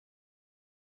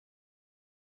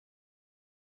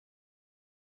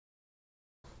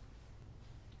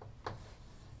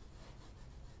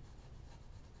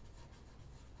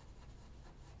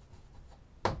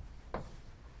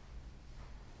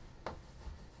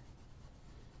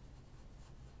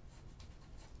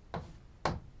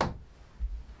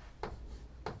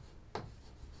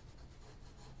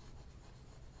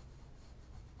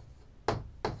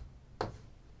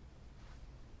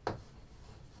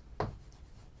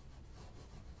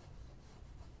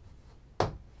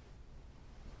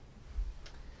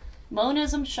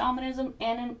Monism, shamanism,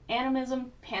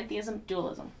 animism, pantheism,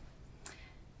 dualism.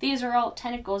 These are all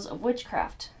tentacles of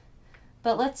witchcraft.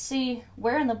 But let's see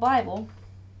where in the Bible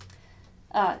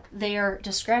they are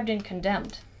described and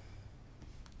condemned.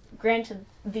 Granted,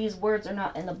 these words are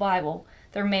not in the Bible.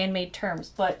 They're man-made terms.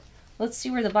 But let's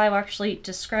see where the Bible actually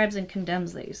describes and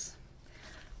condemns these.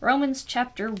 Romans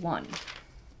chapter 1.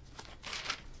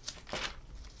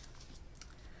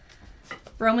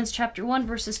 Romans chapter 1,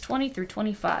 verses 20 through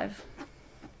 25.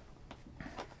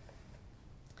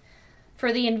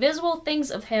 For the invisible things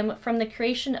of him from the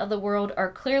creation of the world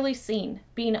are clearly seen,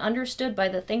 being understood by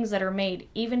the things that are made,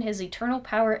 even his eternal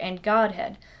power and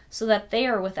Godhead, so that they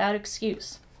are without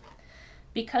excuse.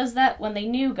 Because that when they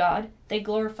knew God, they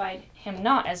glorified him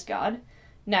not as God,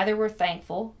 neither were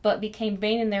thankful, but became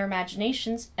vain in their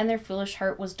imaginations, and their foolish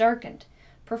heart was darkened.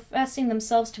 Professing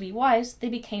themselves to be wise, they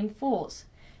became fools,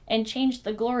 and changed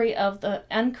the glory of the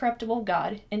uncorruptible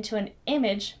God into an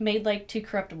image made like to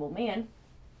corruptible man,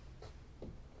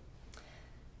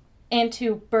 and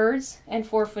to birds and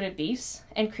four-footed beasts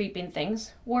and creeping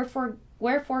things.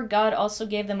 Wherefore God also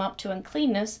gave them up to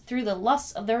uncleanness through the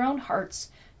lusts of their own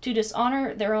hearts, to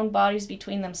dishonor their own bodies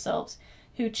between themselves,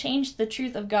 who changed the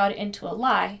truth of God into a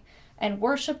lie, and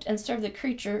worshipped and served the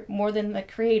creature more than the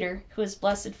Creator, who is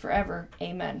blessed forever.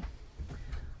 Amen.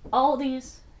 All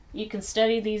these, you can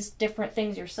study these different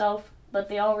things yourself, but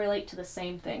they all relate to the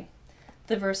same thing.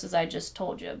 The verses I just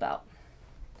told you about.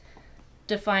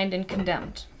 Defined and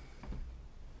condemned.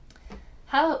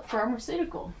 How about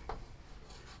pharmaceutical?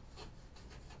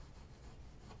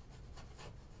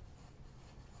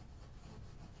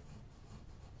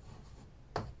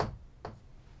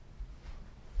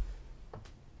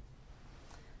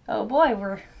 Oh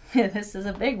boy, this is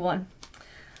a big one.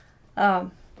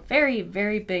 Very,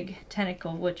 very big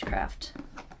tentacle of witchcraft.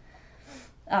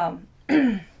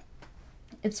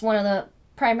 It's one of the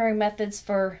primary methods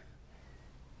for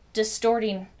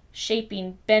distorting,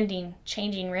 shaping, bending,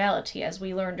 changing reality, as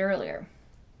we learned earlier,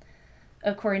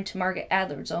 according to Margaret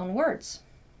Adler's own words.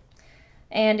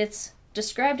 And it's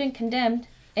described and condemned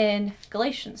in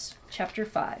Galatians chapter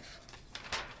 5.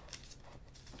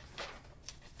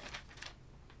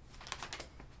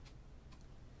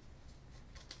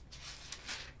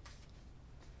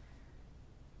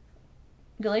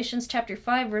 Galatians chapter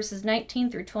 5, verses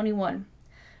 19 through 21.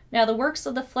 Now the works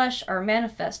of the flesh are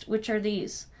manifest, which are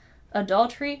these: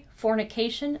 adultery,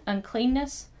 fornication,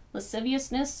 uncleanness,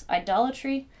 lasciviousness,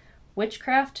 idolatry,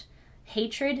 witchcraft,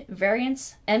 hatred,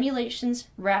 variance, emulations,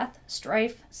 wrath,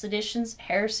 strife, seditions,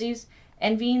 heresies,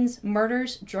 envyings,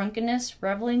 murders, drunkenness,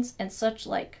 revellings, and such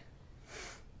like.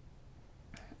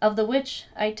 Of the which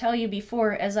I tell you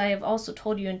before, as I have also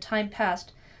told you in time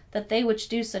past, that they which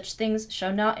do such things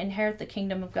shall not inherit the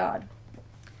kingdom of God.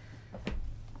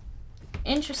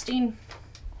 Interesting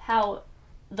how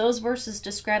those verses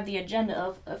describe the agenda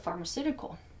of a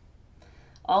pharmaceutical.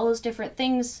 All those different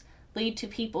things lead to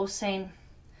people saying,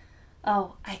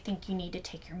 oh, I think you need to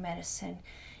take your medicine.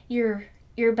 You're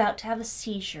about to have a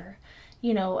seizure.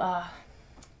 Do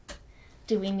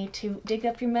we need to dig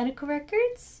up your medical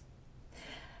records?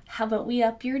 How about we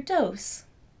up your dose?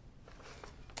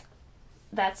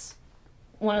 That's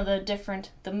one of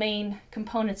the main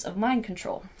components of mind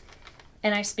control.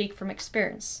 And I speak from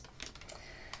experience.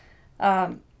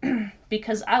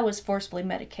 Because I was forcibly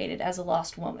medicated as a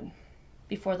lost woman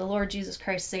before the Lord Jesus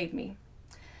Christ saved me.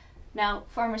 Now,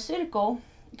 pharmaceutical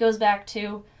goes back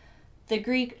to the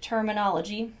Greek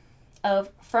terminology of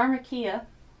pharmakia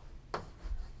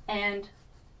and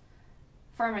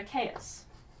pharmakeia.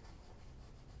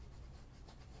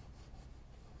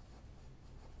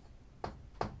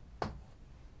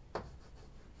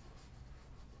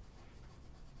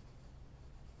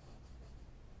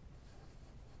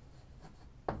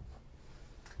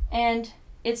 And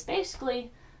it's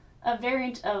basically a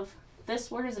variant of,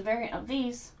 this word is a variant of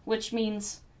these, which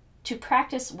means to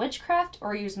practice witchcraft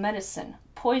or use medicine,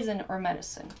 poison or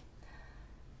medicine.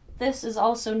 This is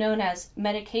also known as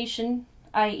medication,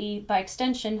 i.e. by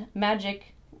extension,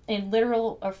 magic, in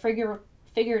literal or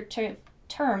figurative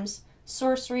terms,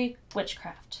 sorcery,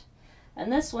 witchcraft.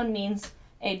 And this one means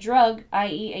a drug,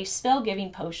 i.e. a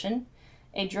spell-giving potion,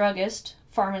 a druggist,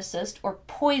 pharmacist, or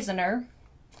poisoner.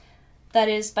 That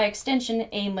is, by extension,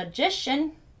 a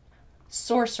magician,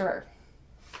 sorcerer.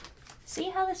 See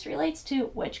how this relates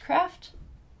to witchcraft?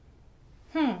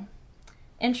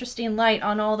 Interesting light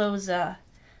on all those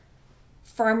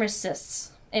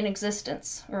pharmacists in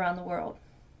existence around the world.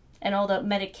 And all the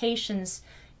medications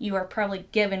you are probably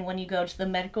given when you go to the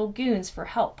medical goons for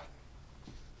help.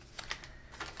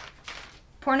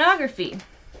 Pornography.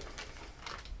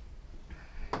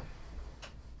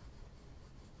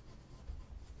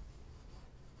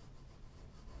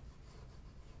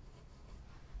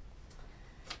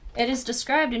 It is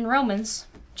described in Romans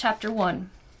chapter 1.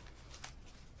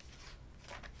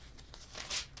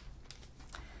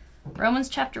 Romans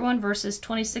chapter 1, verses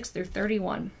 26 through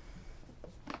 31.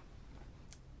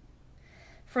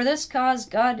 For this cause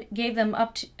God gave them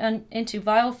up into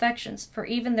vile affections, for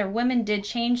even their women did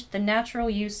change the natural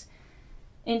use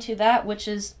into that which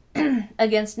is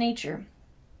against nature.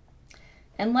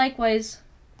 And likewise,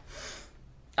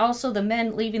 also the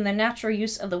men, leaving the natural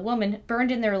use of the woman,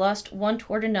 burned in their lust one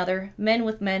toward another, men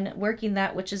with men, working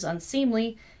that which is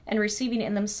unseemly, and receiving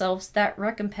in themselves that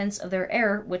recompense of their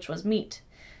error which was meet.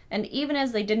 And even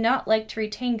as they did not like to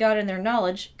retain God in their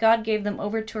knowledge, God gave them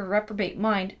over to a reprobate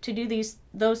mind to do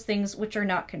those things which are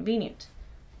not convenient.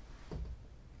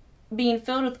 Being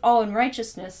filled with all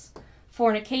unrighteousness,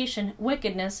 fornication,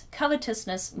 wickedness,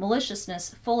 covetousness,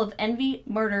 maliciousness, full of envy,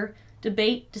 murder,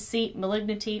 debate, deceit,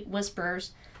 malignity,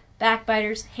 whisperers,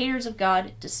 backbiters, haters of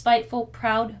God, despiteful,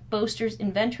 proud, boasters,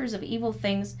 inventors of evil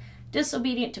things,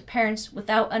 disobedient to parents,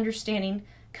 without understanding,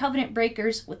 covenant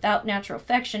breakers, without natural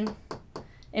affection,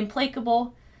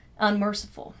 implacable,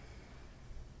 unmerciful.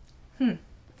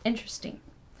 Interesting.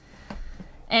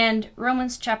 And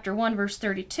Romans chapter 1, verse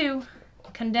 32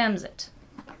 condemns it.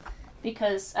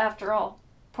 Because, after all,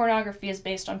 pornography is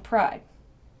based on pride.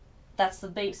 That's the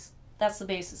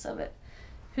basis of it.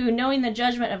 Who, knowing the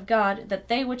judgment of God, that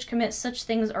they which commit such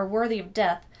things are worthy of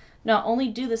death, not only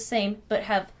do the same, but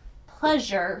have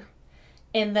pleasure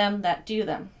in them that do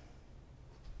them.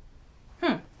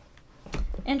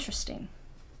 Interesting.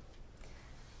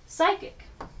 Psychic.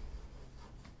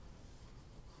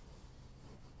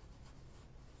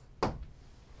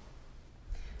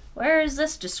 Where is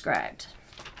this described?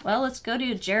 Well, let's go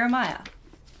to Jeremiah.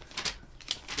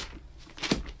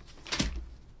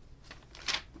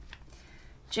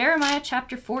 Jeremiah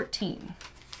chapter 14.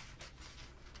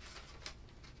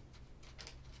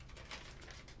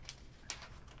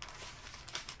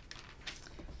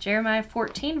 Jeremiah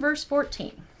 14, verse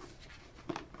 14.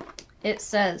 It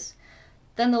says,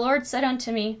 Then the Lord said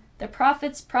unto me, The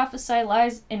prophets prophesy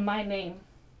lies in my name.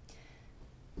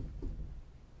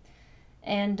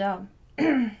 And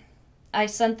I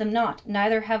sent them not,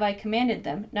 neither have I commanded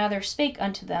them, neither spake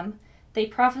unto them. They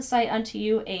prophesy unto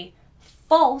you a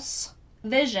false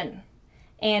vision,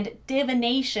 and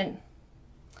divination,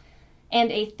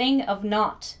 and a thing of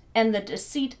naught, and the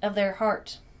deceit of their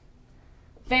heart.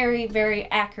 Very, very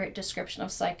accurate description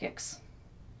of psychics.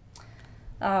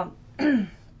 Now,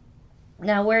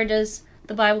 where does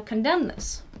the Bible condemn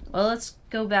this? Well, let's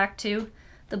go back to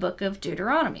the book of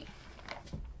Deuteronomy.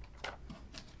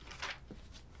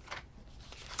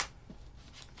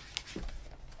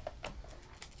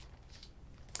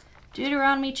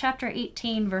 Deuteronomy chapter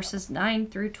 18, verses 9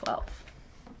 through 12.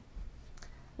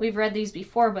 We've read these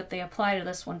before, but they apply to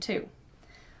this one too.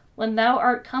 When thou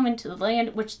art come into the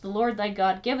land which the Lord thy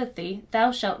God giveth thee,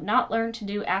 thou shalt not learn to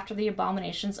do after the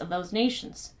abominations of those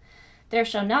nations. There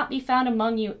shall not be found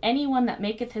among you any one that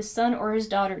maketh his son or his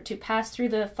daughter to pass through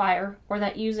the fire, or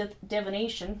that useth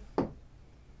divination,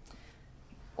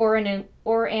 or an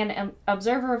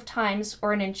observer of times,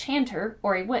 or an enchanter,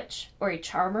 or a witch, or a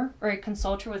charmer, or a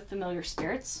consulter with familiar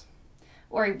spirits,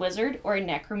 or a wizard, or a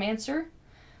necromancer.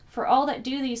 For all that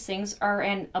do these things are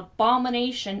an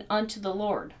abomination unto the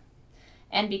Lord.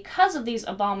 And because of these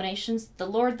abominations, the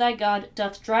Lord thy God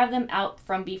doth drive them out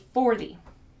from before thee.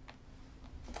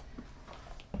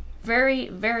 Very,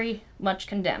 very much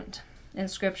condemned in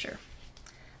Scripture.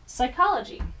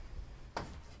 Psychology.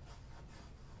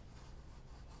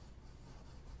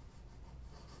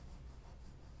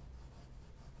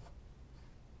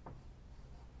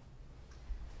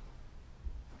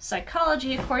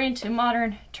 Psychology, according to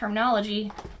modern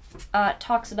terminology,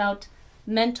 talks about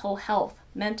mental health,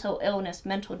 mental illness,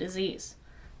 mental disease.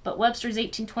 But Webster's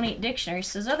 1828 dictionary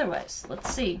says otherwise.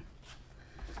 Let's see.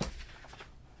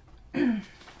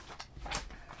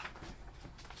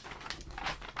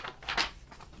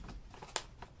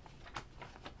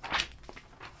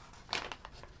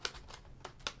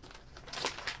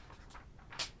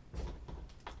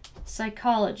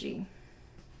 Psychology.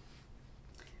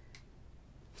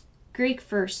 Greek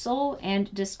for soul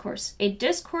and discourse. A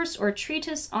discourse or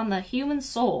treatise on the human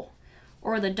soul,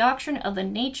 or the doctrine of the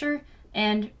nature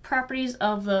and properties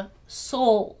of the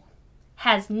soul.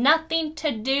 Has nothing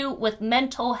to do with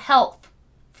mental health.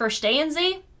 First A and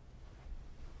Z.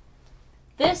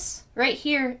 This right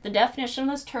here, the definition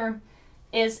of this term,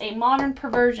 is a modern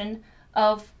perversion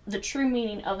of the true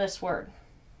meaning of this word.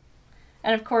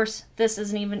 And of course, this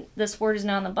word is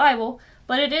not in the Bible,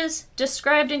 but it is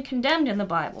described and condemned in the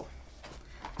Bible.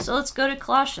 So let's go to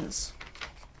Colossians.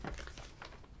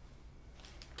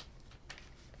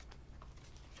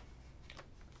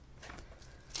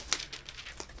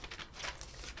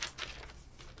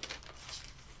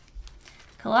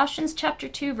 Colossians chapter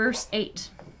 2, verse 8.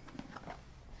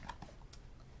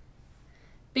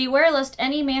 Beware lest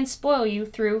any man spoil you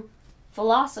through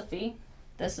philosophy,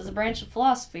 this is a branch of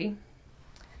philosophy,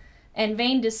 and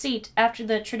vain deceit after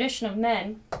the tradition of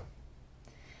men,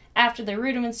 after the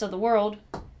rudiments of the world,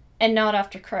 and not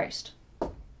after Christ.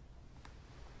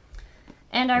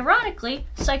 And ironically,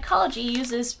 psychology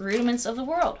uses rudiments of the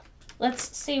world.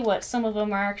 Let's see what some of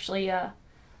them are actually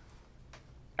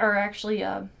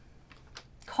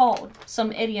called.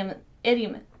 Some idioms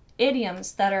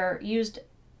that are used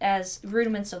as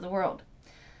rudiments of the world.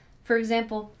 For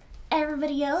example,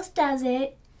 everybody else does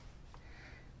it.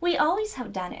 We always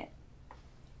have done it.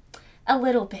 A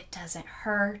little bit doesn't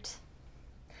hurt.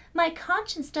 My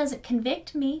conscience doesn't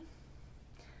convict me.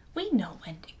 We know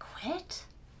when to quit.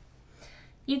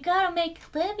 You gotta make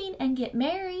a living and get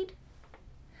married.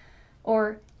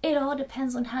 Or it all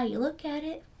depends on how you look at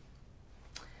it.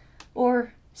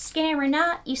 Or scam or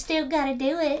not, you still gotta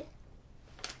do it.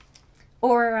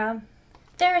 Or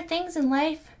there are things in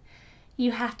life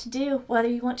you have to do whether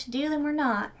you want to do them or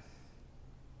not.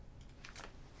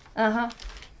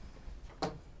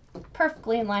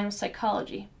 Perfectly in line with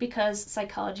psychology, because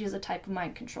psychology is a type of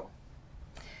mind control.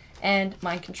 And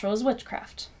mind control is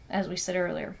witchcraft, as we said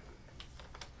earlier.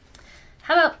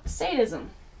 How about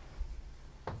sadism?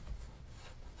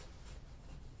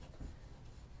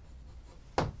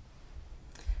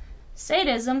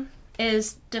 Sadism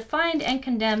is defined and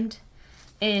condemned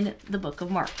in the book of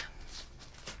Mark.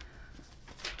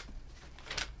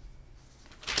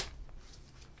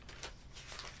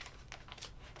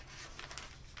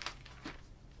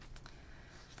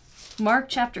 Mark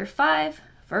chapter 5,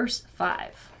 verse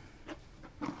 5.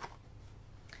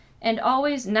 And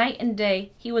always night and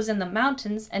day he was in the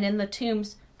mountains and in the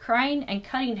tombs, crying and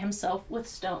cutting himself with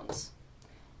stones.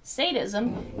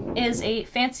 Sadism is a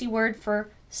fancy word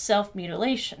for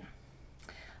self-mutilation.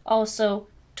 Also,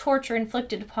 torture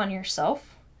inflicted upon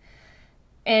yourself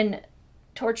and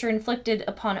torture inflicted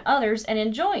upon others and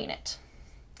enjoying it.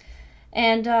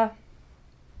 And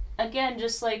again,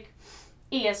 just like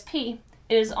ESP,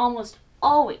 it is almost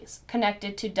always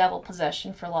connected to devil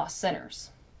possession for lost sinners.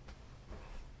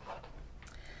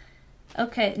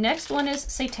 Okay, next one is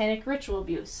satanic ritual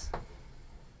abuse.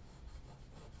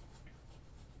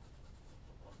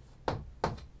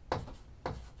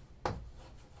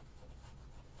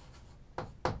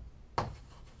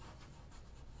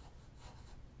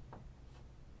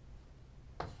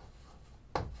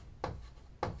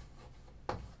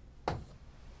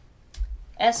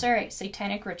 SRA,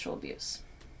 satanic ritual abuse.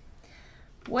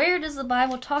 Where does the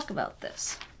Bible talk about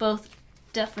this? Both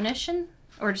definition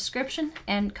or description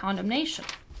and condemnation.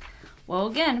 Well,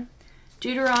 again,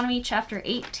 Deuteronomy chapter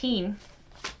 18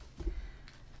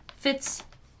 fits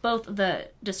both the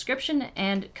description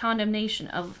and condemnation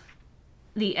of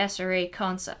the SRA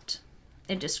concept.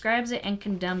 It describes it and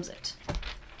condemns it.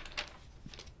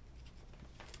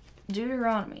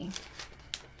 Deuteronomy.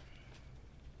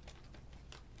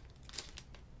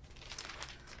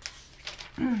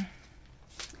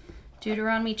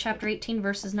 Deuteronomy chapter 18,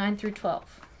 verses 9 through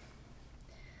 12.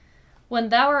 When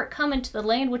thou art come into the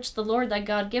land which the Lord thy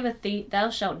God giveth thee, thou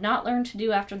shalt not learn to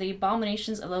do after the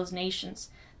abominations of those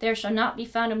nations. There shall not be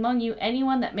found among you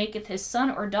anyone that maketh his son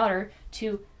or daughter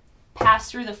to pass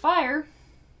through the fire,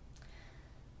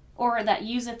 or that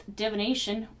useth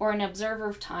divination, or an observer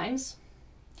of times,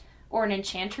 or an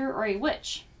enchanter, or a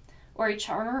witch, or a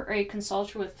charmer, or a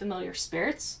consulter with familiar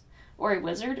spirits, or a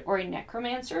wizard, or a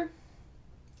necromancer.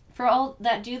 For all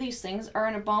that do these things are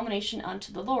an abomination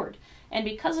unto the Lord. And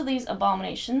because of these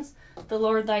abominations, the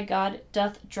Lord thy God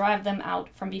doth drive them out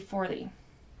from before thee.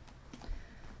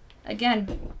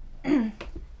 Again,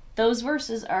 those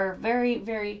verses are very,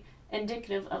 very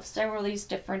indicative of several of these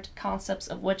different concepts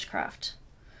of witchcraft.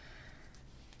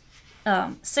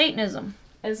 Satanism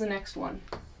is the next one.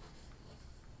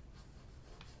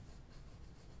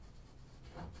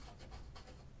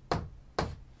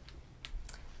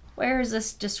 Where is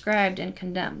this described and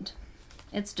condemned?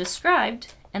 It's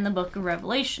described in the book of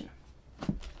Revelation.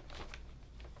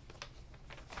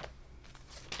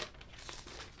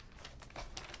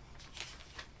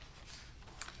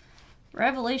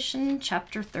 Revelation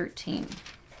chapter 13.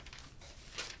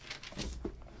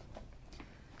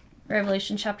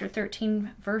 Revelation chapter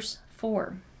 13, verse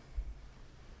 4.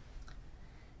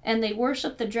 And they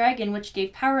worshipped the dragon which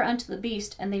gave power unto the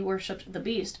beast, and they worshipped the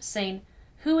beast, saying,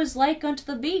 Who is like unto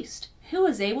the beast? Who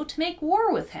is able to make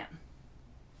war with him?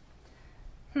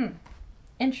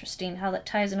 Interesting how that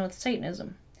ties in with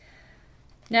Satanism.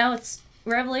 Now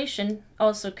Revelation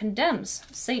also condemns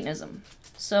Satanism.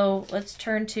 So let's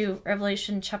turn to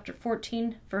Revelation chapter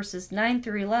 14, verses 9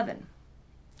 through 11.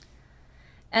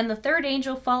 And the third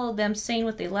angel followed them, saying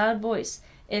with a loud voice,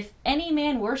 If any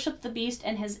man worship the beast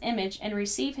and his image, and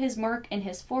receive his mark in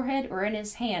his forehead or in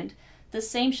his hand, the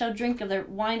same shall drink of the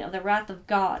wine of the wrath of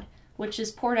God, which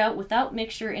is poured out without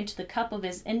mixture into the cup of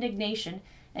his indignation,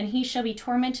 and he shall be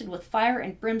tormented with fire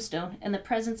and brimstone in the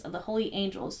presence of the holy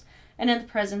angels, and in the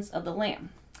presence of the Lamb.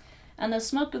 And the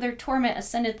smoke of their torment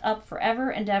ascendeth up for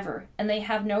ever and ever, and they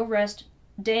have no rest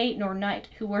day nor night,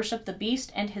 who worship the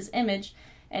beast and his image,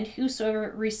 and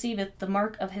whosoever receiveth the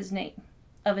mark of his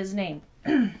name.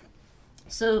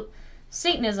 So,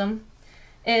 Satanism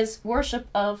is worship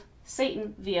of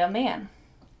Satan via man.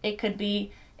 It could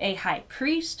be a high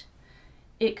priest.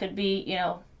 It could be,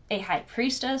 a high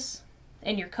priestess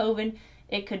in your coven.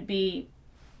 It could be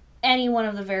any one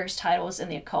of the various titles in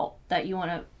the occult that you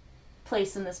want to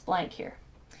place in this blank here.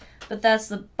 But that's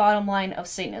the bottom line of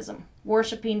Satanism,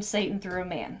 worshiping Satan through a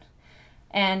man.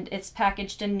 And it's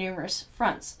packaged in numerous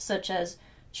fronts, such as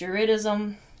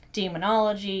Druidism,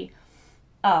 demonology,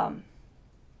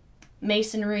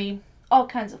 Masonry, all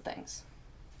kinds of things.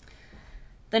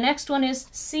 The next one is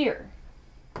seer.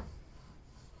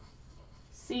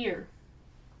 Seer.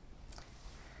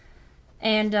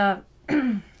 And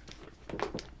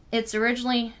it's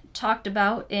originally talked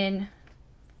about in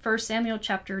 1 Samuel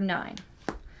chapter 9.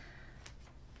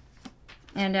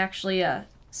 And actually,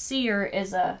 seer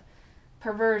is a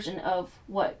perversion of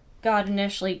what God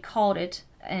initially called it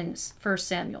in 1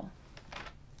 Samuel.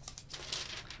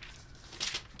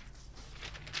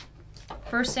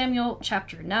 1 Samuel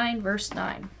chapter 9, verse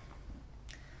 9.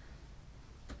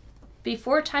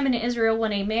 Before time in Israel,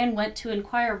 when a man went to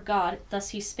inquire of God, thus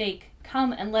he spake,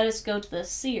 Come and let us go to the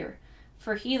seer.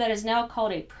 For he that is now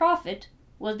called a prophet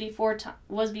was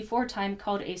before time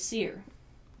called a seer.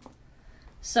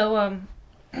 So,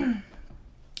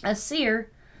 a seer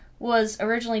was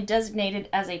originally designated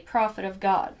as a prophet of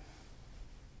God.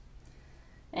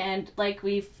 And like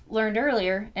we've learned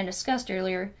earlier and discussed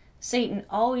earlier, Satan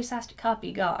always has to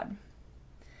copy God.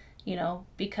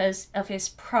 Because of his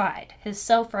pride, his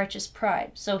self-righteous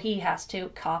pride. So he has to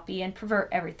copy and pervert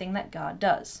everything that God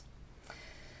does.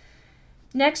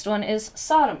 Next one is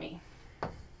sodomy.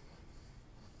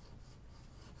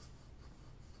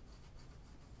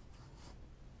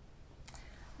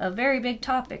 A very big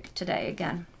topic today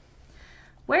again.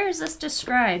 Where is this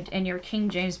described in your King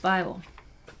James Bible?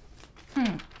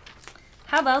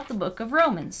 How about the book of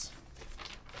Romans?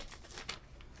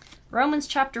 Romans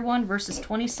chapter 1, verses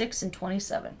 26 and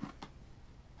 27.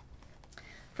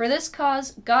 For this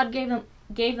cause God gave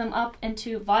them up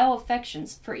into vile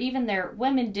affections, for even their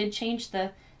women did change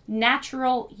the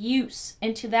natural use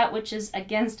into that which is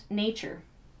against nature.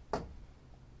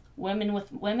 Women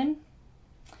with women.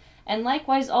 And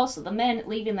likewise also the men,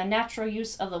 leaving the natural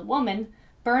use of the woman,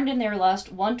 burned in their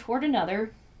lust one toward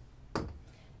another,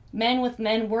 men with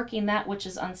men working that which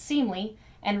is unseemly,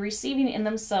 and receiving in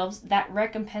themselves that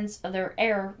recompense of their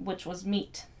error which was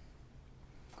meet.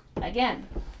 Again,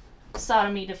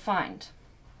 sodomy defined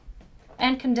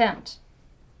and condemned.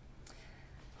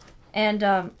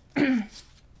 And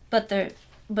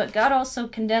but God also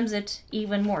condemns it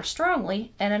even more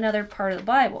strongly in another part of the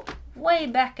Bible, way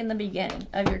back in the beginning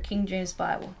of your King James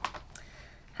Bible.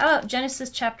 How about Genesis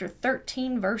chapter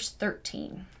 13, verse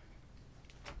 13?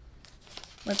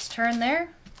 Let's turn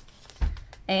there.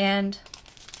 And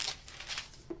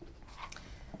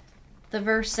the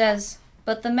verse says,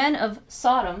 But the men of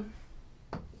Sodom,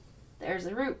 there's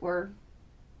the root word,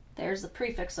 there's the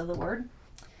prefix of the word,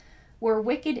 were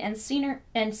wicked and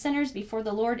sinners before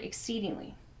the Lord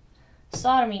exceedingly.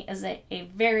 Sodomy is a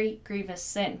very grievous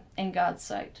sin in God's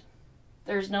sight.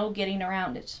 There's no getting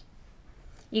around it.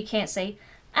 You can't say,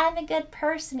 I'm a good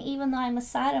person even though I'm a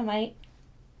sodomite,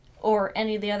 or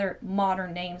any of the other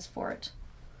modern names for it.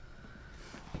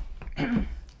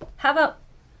 How about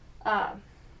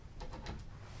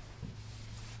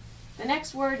the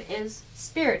next word is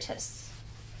spiritists.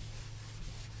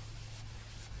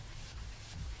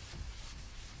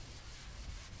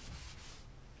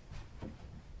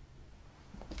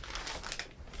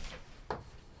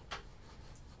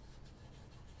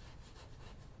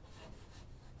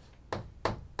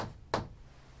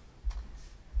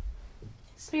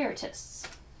 Spiritists.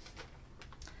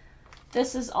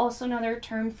 This is also another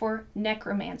term for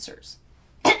necromancers.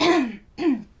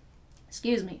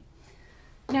 Excuse me.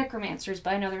 Necromancers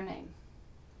by another name.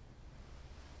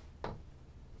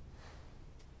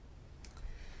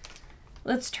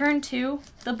 Let's turn to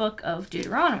the book of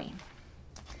Deuteronomy.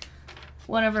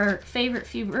 One of our favorite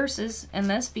few verses in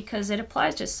this because it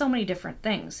applies to so many different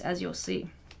things, as you'll see.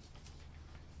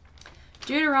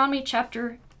 Deuteronomy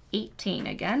chapter 18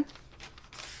 again,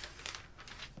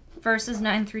 verses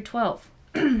 9 through 12.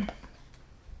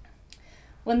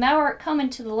 When thou art come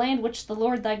into the land which the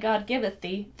Lord thy God giveth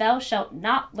thee, thou shalt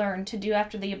not learn to do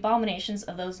after the abominations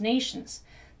of those nations.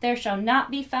 There shall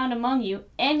not be found among you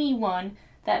any one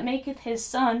that maketh his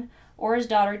son or his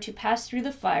daughter to pass through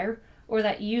the fire, or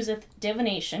that useth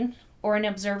divination, or an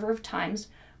observer of times,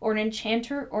 or an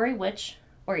enchanter, or a witch,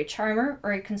 or a charmer,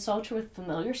 or a consulter with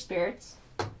familiar spirits,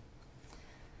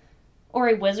 or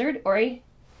a wizard, or a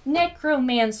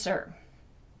necromancer.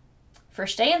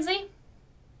 Verstehen Sie?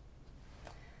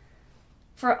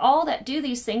 For all that do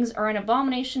these things are an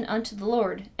abomination unto the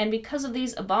Lord, and because of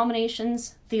these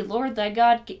abominations the Lord thy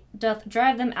God doth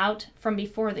drive them out from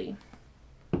before thee.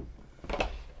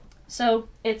 So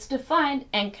it's defined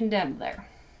and condemned there.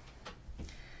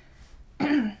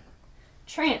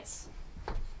 Trance.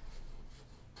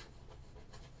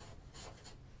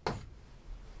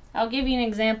 I'll give you an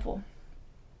example.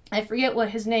 I forget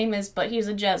what his name is, but he's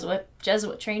a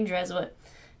trained Jesuit,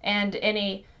 and in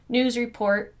a news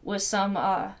report with some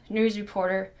news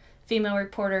reporter, female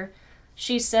reporter,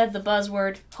 she said the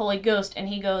buzzword Holy Ghost, and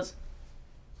he goes,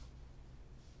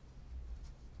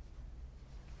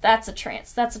 that's a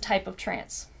trance. That's a type of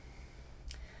trance.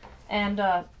 And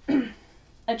a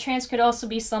trance could also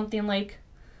be something like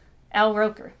Al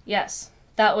Roker. Yes,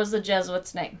 that was the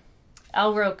Jesuit's name.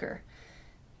 Al Roker.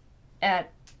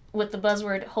 With the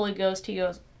buzzword Holy Ghost, he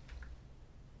goes.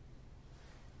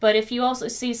 But if you also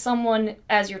see someone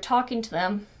as you're talking to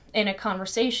them in a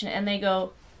conversation and they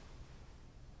go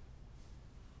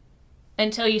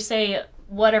until you say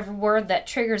whatever word that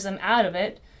triggers them out of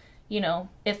it, you know,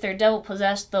 if they're devil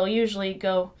possessed, they'll usually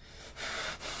go,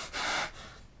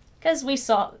 because we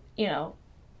saw, you know,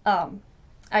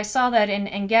 I saw that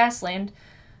in Gasland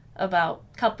about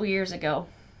a couple years ago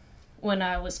when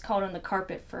I was called on the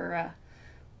carpet for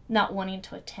not wanting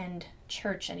to attend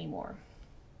church anymore.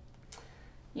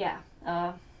 Yeah,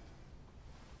 the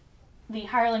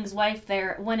hireling's wife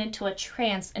there went into a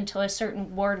trance until a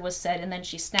certain word was said, and then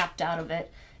she snapped out of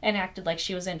it and acted like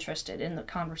she was interested in the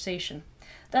conversation.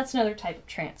 That's another type of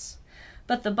trance.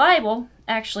 But the Bible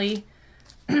actually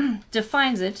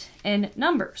defines it in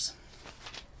Numbers.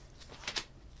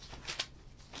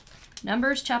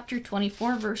 Numbers chapter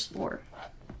 24, verse 4.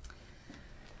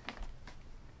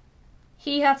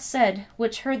 He hath said,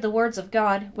 which heard the words of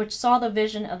God, which saw the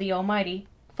vision of the Almighty,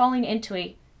 falling into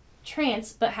a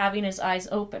trance, but having his eyes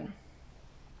open.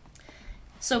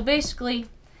 So basically,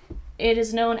 it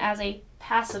is known as a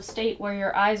passive state where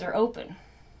your eyes are open.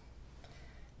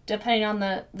 Depending on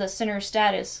the sinner's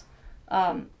status,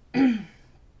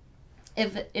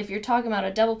 if you're talking about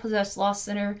a devil-possessed lost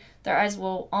sinner, their eyes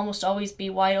will almost always be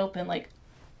wide open, like.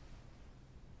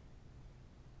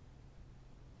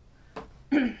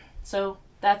 So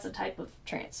that's a type of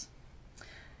trance.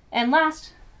 And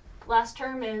last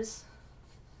term is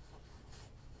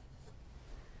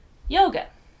yoga.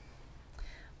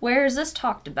 Where is this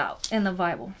talked about in the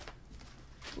Bible?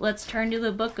 Let's turn to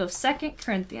the book of 2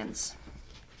 Corinthians.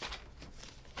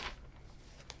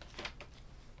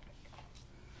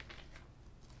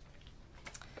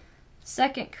 2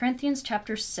 Corinthians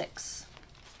chapter 6.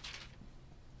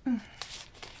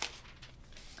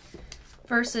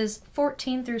 Verses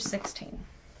 14 through 16.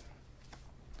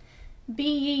 Be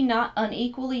ye not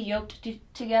unequally yoked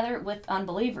together with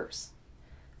unbelievers.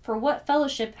 For what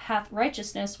fellowship hath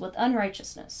righteousness with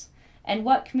unrighteousness? And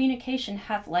what communication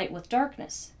hath light with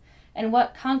darkness? And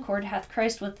what concord hath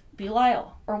Christ with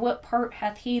Belial? Or what part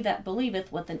hath he that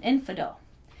believeth with an infidel?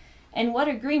 And what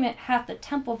agreement hath the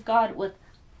temple of God with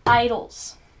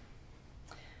idols?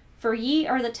 For ye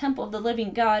are the temple of the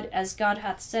living God, as God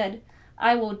hath said,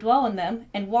 I will dwell in them,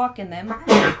 and walk in them,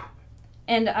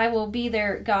 and I will be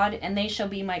their God, and they shall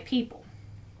be my people.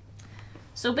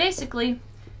 So basically,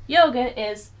 yoga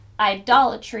is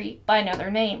idolatry by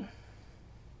another name.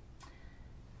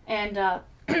 And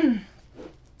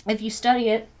if you study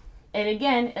it, it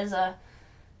again is a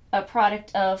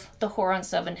product of the Whore on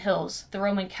Seven Hills, the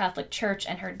Roman Catholic Church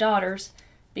and her daughters,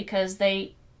 because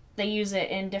they use it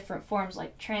in different forms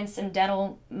like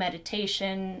transcendental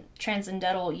meditation,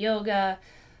 transcendental yoga.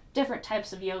 Different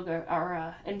types of yoga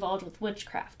are involved with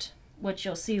witchcraft, which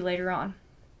you'll see later on.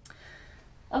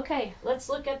 Okay, let's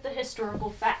look at the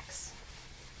historical facts.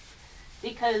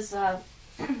 Because a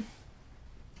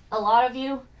lot of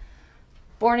you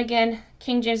born-again,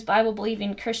 King James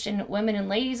Bible-believing Christian women and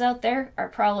ladies out there are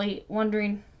probably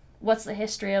wondering what's the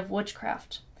history of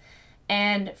witchcraft.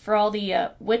 And for all the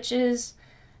witches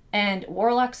and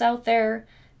warlocks out there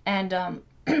and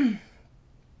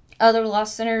other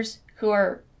lost sinners who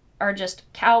are are just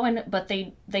cowing, but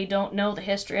they don't know the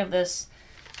history of this,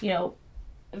 you know,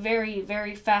 very,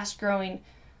 very fast-growing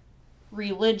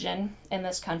religion in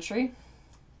this country.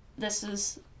 This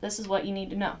is what you need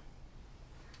to know.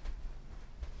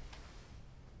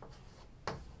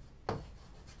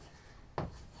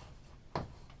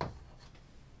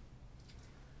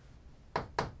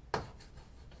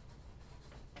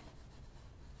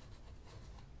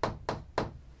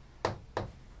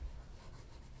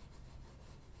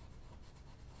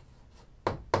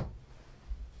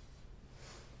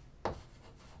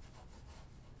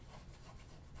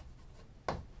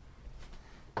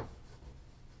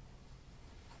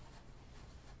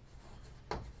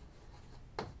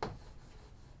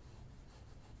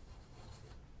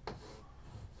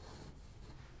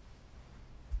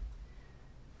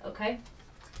 Okay?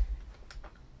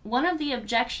 One of the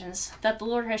objections that the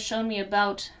Lord has shown me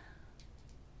about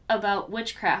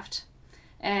witchcraft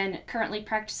and currently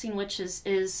practicing witches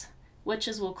is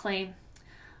witches will claim,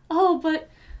 oh, but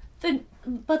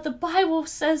the Bible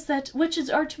says that witches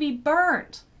are to be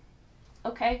burned.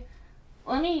 Okay?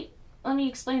 Let me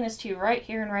explain this to you right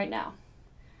here and right now.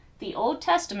 The Old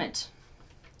Testament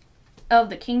of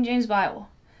the King James Bible,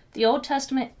 the Old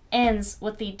Testament ends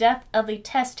with the death of the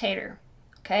testator.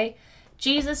 Okay?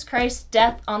 Jesus Christ's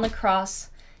death on the cross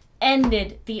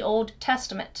ended the Old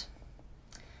Testament.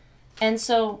 And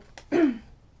so,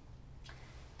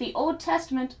 the Old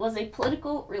Testament was a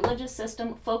political, religious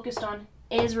system focused on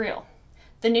Israel.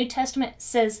 The New Testament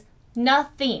says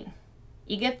nothing.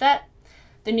 You get that?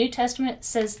 The New Testament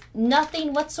says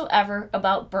nothing whatsoever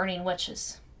about burning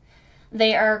witches.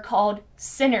 They are called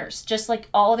sinners, just like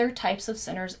all other types of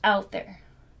sinners out there.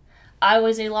 I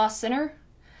was a lost sinner.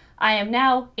 I am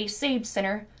now a saved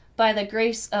sinner by the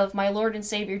grace of my Lord and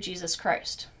Savior Jesus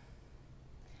Christ.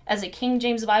 As a King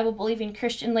James Bible believing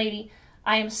Christian lady,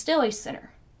 I am still a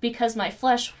sinner because my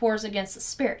flesh wars against the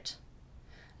Spirit.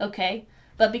 Okay?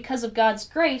 But because of God's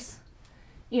grace,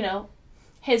 you know,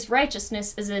 His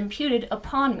righteousness is imputed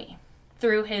upon me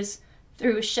through His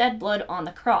shed blood on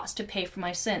the cross to pay for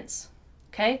my sins.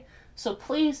 Okay? So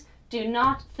please do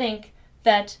not think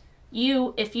that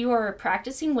if you are a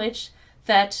practicing witch,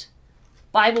 that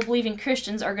Bible-believing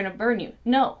Christians are going to burn you.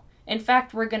 No. In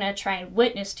fact, we're going to try and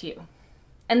witness to you.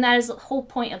 And that is the whole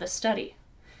point of the study.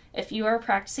 If you are a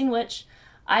practicing witch,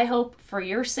 I hope for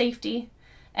your safety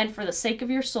and for the sake of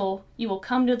your soul, you will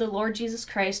come to the Lord Jesus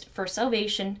Christ for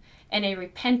salvation and a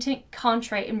repentant,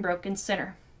 contrite, and broken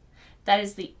sinner. That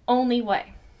is the only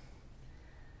way.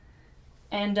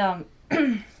 And,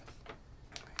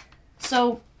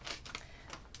 so,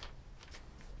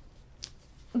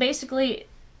 basically,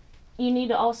 you need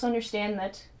to also understand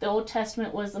that the Old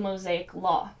Testament was the Mosaic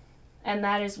Law. And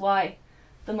that is why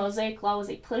the Mosaic Law was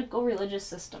a political, religious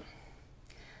system.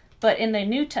 But in the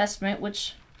New Testament,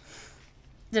 which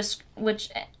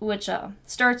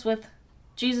starts with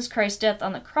Jesus Christ's death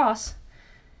on the cross,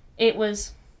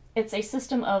 it's a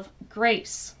system of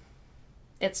grace.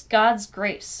 It's God's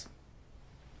grace.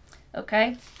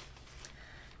 Okay?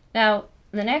 Now,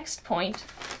 the next point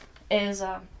is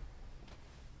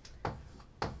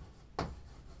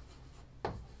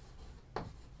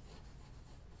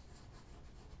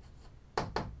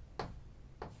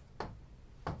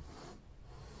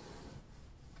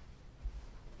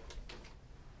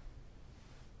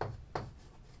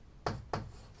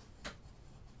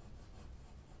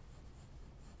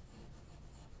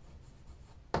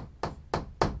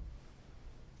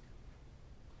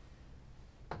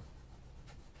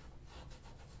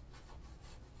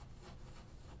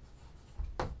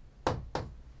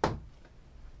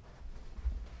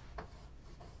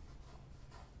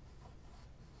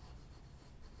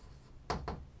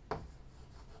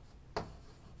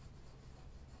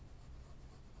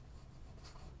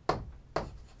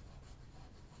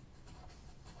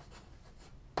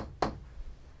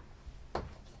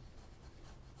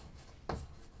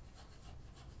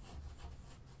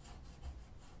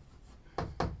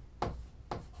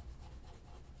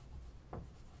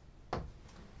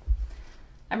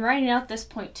I'm writing out this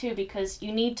point too because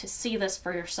you need to see this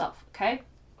for yourself, okay?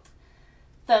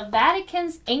 The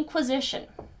Vatican's Inquisition,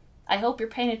 I hope you're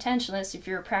paying attention to this if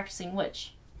you're a practicing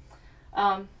witch,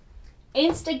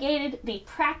 instigated the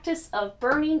practice of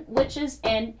burning witches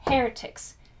and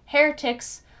heretics.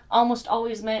 Heretics almost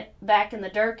always meant back in the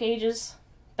Dark Ages,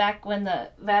 back when the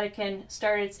Vatican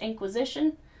started its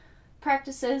Inquisition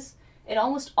practices, it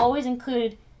almost always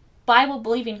included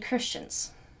Bible-believing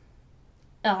Christians.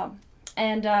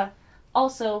 And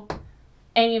also,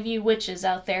 any of you witches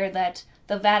out there that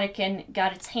the Vatican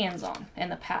got its hands on in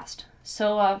the past.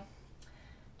 So,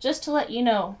 just to let you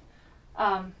know,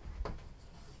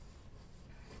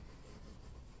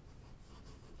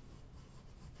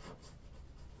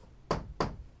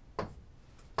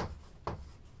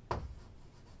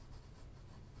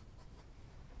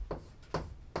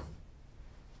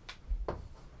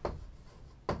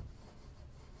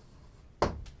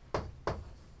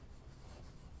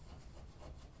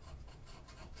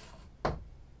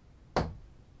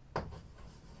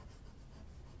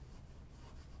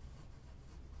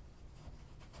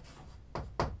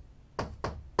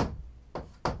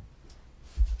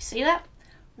 See that?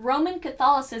 Roman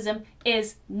Catholicism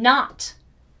is not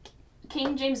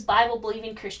King James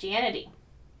Bible-believing Christianity.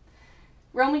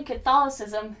 Roman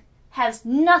Catholicism has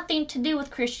nothing to do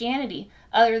with Christianity,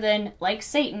 other than, like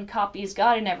Satan copies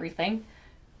God and everything.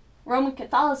 Roman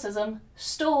Catholicism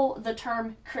stole the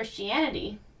term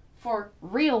Christianity for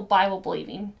real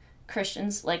Bible-believing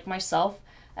Christians like myself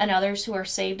and others who are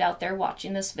saved out there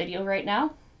watching this video right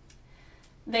now.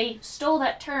 They stole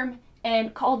that term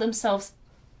and called themselves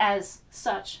as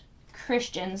such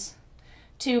Christians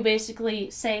to basically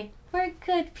say, we're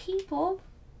good people,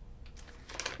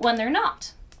 when they're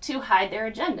not, to hide their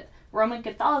agenda. Roman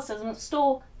Catholicism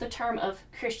stole the term of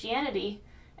Christianity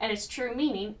and its true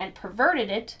meaning and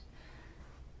perverted it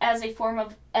as a form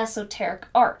of esoteric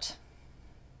art.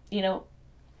 You know,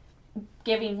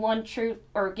 giving one truth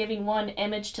or giving one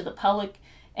image to the public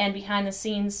and behind the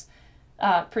scenes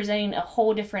presenting a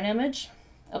whole different image.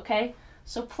 Okay?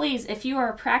 So please, if you are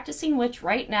a practicing witch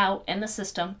right now in the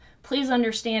system, please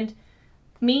understand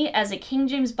me as a King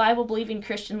James Bible-believing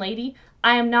Christian lady,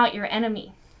 I am not your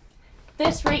enemy.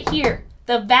 This right here,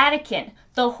 the Vatican,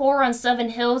 the whore on 7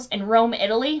 hills in Rome,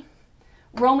 Italy,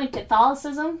 Roman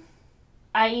Catholicism,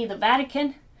 i.e. the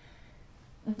Vatican,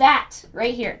 that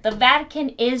right here, the Vatican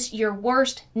is your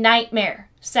worst nightmare,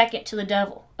 second to the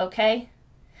devil, okay?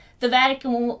 The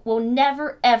Vatican will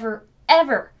never, ever,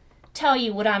 ever tell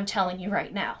you what I'm telling you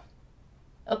right now,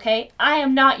 okay? I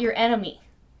am not your enemy,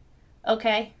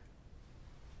 okay?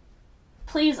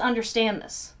 Please understand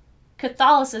this.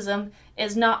 Catholicism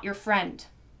is not your friend.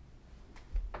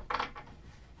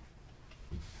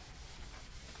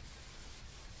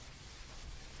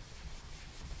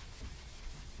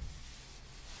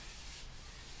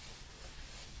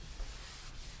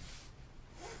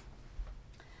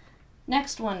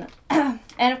 Next one.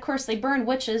 And of course they burned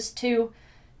witches to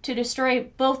destroy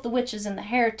both the witches and the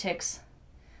heretics.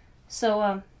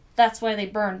 So that's why they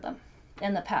burned them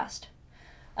in the past.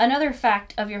 Another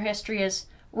fact of your history is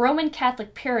Roman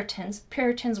Catholic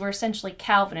Puritans were essentially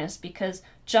Calvinists because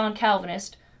John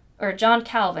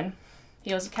Calvin,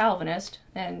 he was a Calvinist,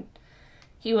 and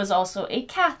he was also a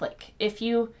Catholic. If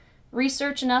you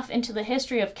research enough into the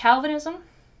history of Calvinism,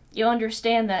 you'll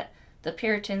understand that the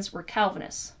Puritans were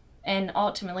Calvinists, and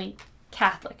ultimately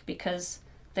Catholic because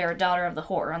they're a daughter of the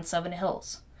whore on 7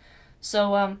 hills.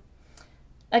 So,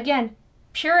 again,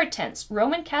 Puritans,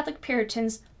 Roman Catholic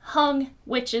Puritans, hung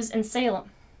witches in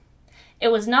Salem.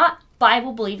 It was not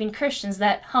Bible-believing Christians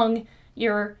that hung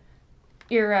your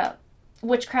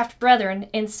witchcraft brethren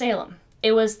in Salem.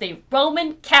 It was the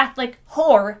Roman Catholic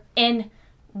whore in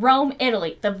Rome,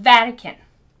 Italy, the Vatican.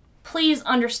 Please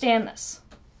understand this.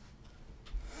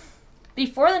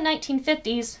 Before the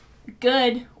 1950s,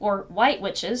 good or white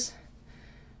witches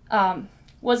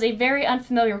was a very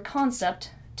unfamiliar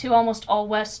concept to almost all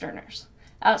Westerners,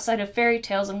 outside of fairy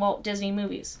tales and Walt Disney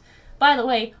movies. By the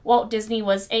way, Walt Disney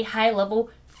was a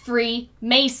high-level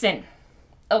Freemason,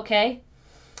 okay?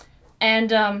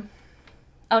 And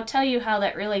I'll tell you how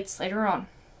that relates later on.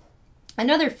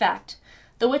 Another fact,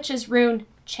 the Witch's Rune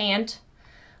chant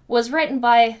was written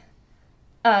by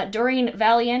Doreen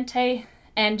Valiente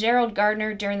and Gerald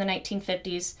Gardner during the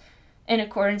 1950s in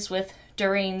accordance with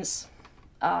Doreen's,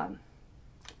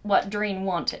 what Doreen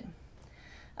wanted.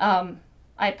 I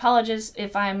apologize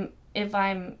if I'm,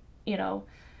 you know,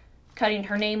 cutting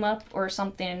her name up or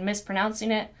something and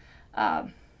mispronouncing it. I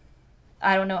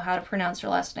don't know how to pronounce her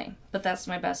last name, but that's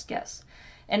my best guess.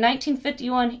 In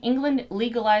 1951, England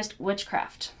legalized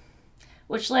witchcraft,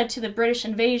 which led to the British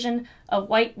invasion of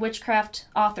white witchcraft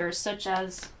authors such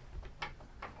as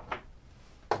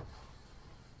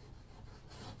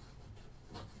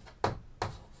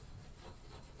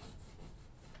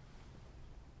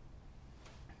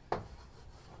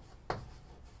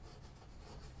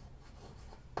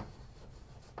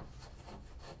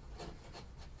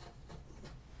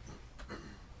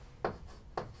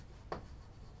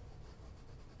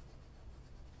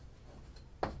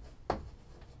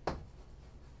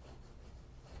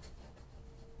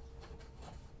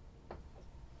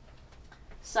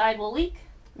Sybil Leek,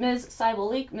 Ms. Sybil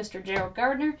Leek, Mr. Gerald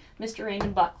Gardner, Mr.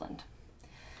 Raymond Buckland.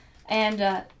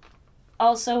 And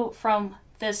also from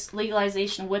this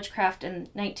legalization of witchcraft in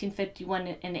 1951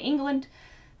 in England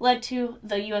led to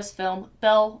the U.S. film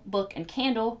Bell, Book, and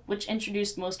Candle, which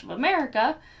introduced most of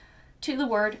America to the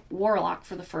word warlock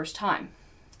for the first time.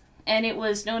 And it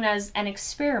was known as an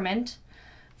experiment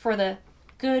for the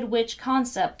good witch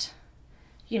concept,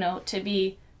 you know, to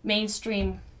be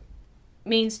mainstream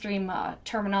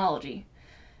terminology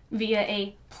via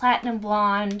a platinum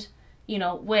blonde, you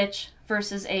know, witch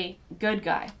versus a good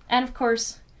guy. And of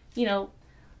course, you know,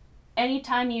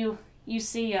 anytime you you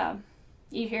see,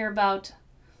 you hear about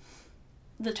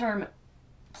the term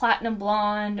platinum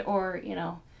blonde, or, you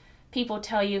know, people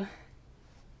tell you,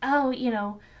 oh, you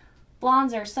know,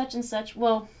 blondes are such and such.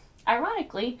 Well,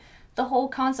 ironically, the whole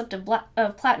concept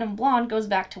of platinum blonde goes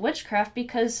back to witchcraft,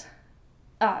 because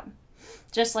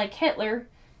just like Hitler,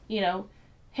 you know,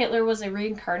 Hitler was a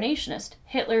reincarnationist.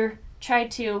 Hitler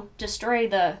tried to destroy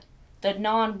the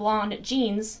non-blonde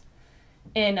genes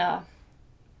in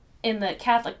the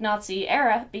Catholic Nazi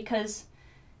era because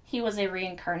he was a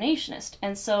reincarnationist.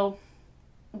 And so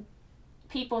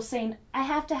people saying, I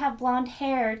have to have blonde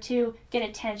hair to get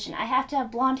attention. I have to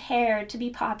have blonde hair to be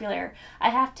popular. I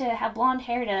have to have blonde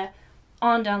hair to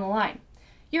on down the line.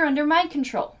 You're under mind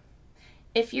control.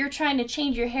 If you're trying to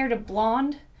change your hair to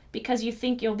blonde because you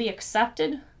think you'll be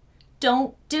accepted,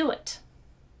 don't do it.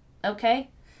 Okay?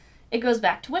 It goes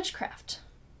back to witchcraft.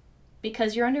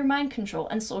 Because you're under mind control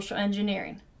and social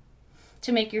engineering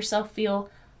to make yourself feel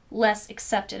less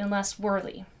accepted and less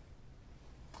worthy.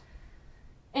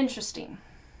 Interesting.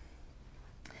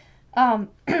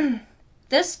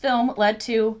 This film led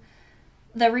to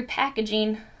the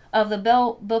repackaging of the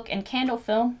Bell Book and Candle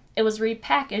film. It was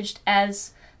repackaged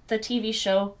as the TV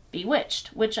show Bewitched,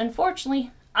 which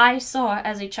unfortunately I saw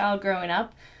as a child growing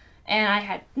up, and I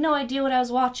had no idea what I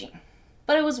was watching.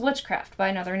 But it was witchcraft by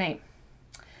another name.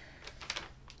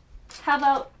 How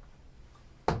about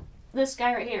this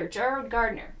guy right here, Gerald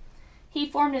Gardner? He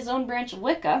formed his own branch of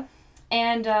Wicca,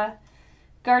 and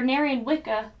Gardnerian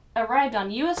Wicca arrived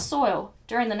on U.S. soil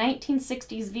during the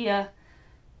 1960s via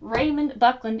Raymond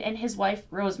Buckland and his wife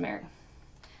Rosemary.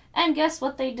 And guess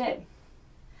what they did?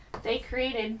 They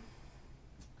created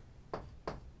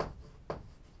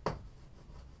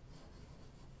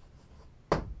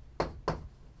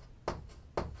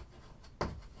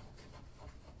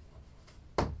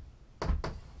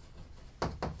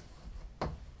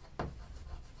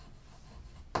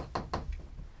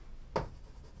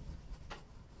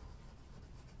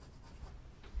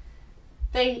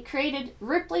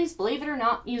Ripley's Believe It or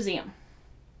Not Museum.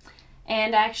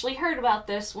 And I actually heard about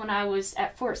this when I was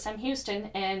at Fort Sam Houston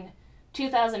in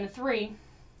 2003,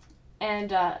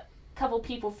 and a couple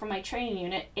people from my training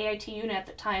unit, AIT unit at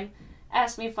the time,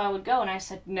 asked me if I would go, and I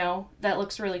said, no, that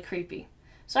looks really creepy.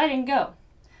 So I didn't go.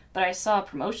 But I saw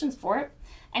promotions for it,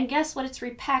 and guess what it's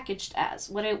repackaged as,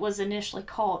 what it was initially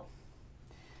called.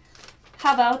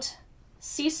 How about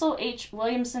Cecil H.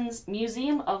 Williamson's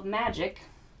Museum of Magic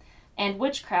and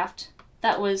Witchcraft,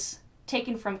 that was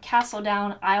taken from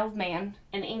Castledown, Isle of Man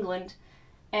in England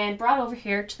and brought over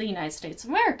here to the United States of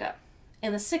America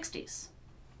in the 60s.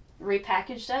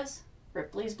 Repackaged as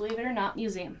Ripley's Believe It or Not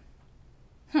Museum.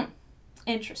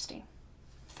 Interesting.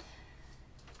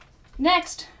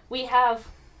 Next, we have,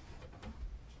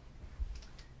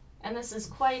 and this is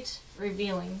quite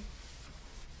revealing,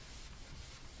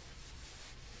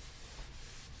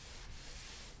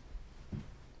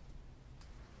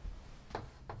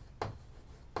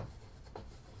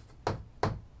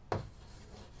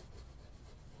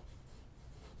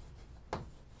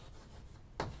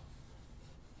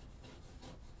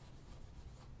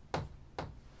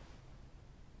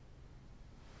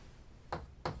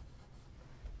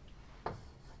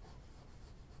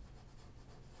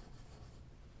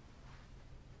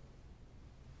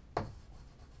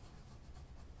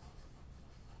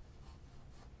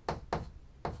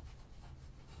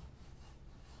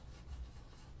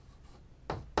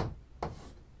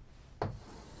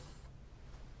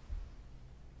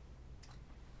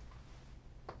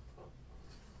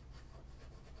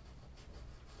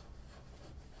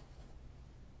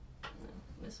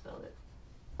 misspelled it.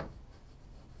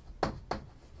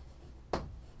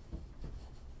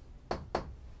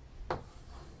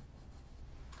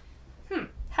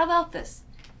 How about this?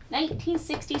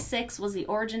 1966 was the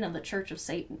origin of the Church of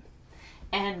Satan.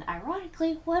 And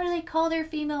ironically, what do they call their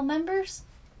female members?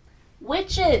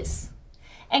 Witches!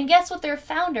 And guess what their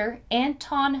founder,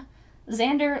 Anton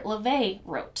Xander LaVey,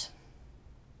 wrote?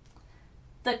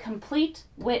 The Complete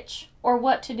Witch, or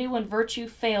What to Do When Virtue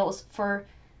Fails for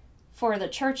the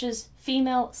church's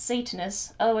female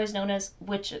Satanists, otherwise known as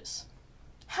witches.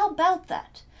 How about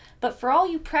that? But for all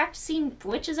you practicing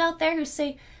witches out there who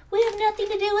say, we have nothing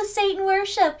to do with Satan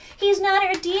worship, he's not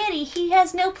our deity, he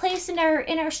has no place in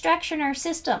our structure, in our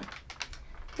system,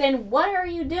 then what are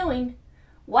you doing?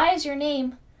 Why is your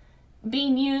name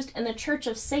being used in the Church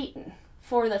of Satan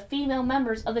for the female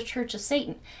members of the Church of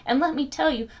Satan? And let me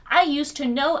tell you, I used to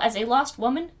know, as a lost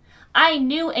woman, I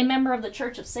knew a member of the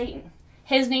Church of Satan.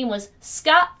 His name was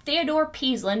Scott Theodore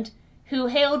Peasland, who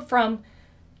hailed from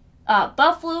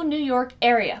Buffalo, New York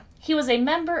area. He was a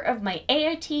member of my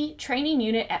AIT training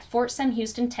unit at Fort Sam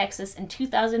Houston, Texas in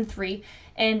 2003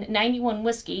 and 91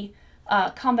 Whiskey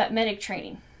combat medic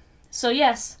training. So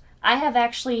yes, I have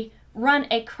actually run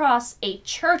across a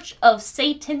Church of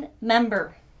Satan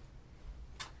member.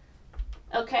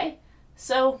 Okay,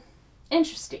 so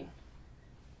interesting.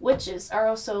 Witches are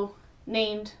also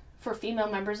named for female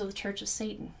members of the Church of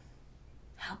Satan.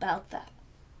 How about that?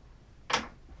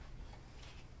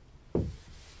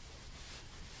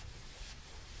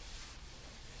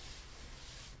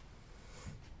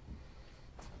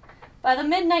 By the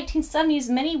mid-1970s,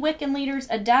 many Wiccan leaders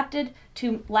adapted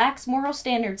to lax moral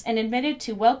standards and admitted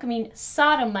to welcoming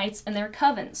sodomites in their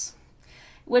covens,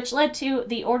 which led to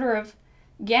the order of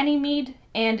Ganymede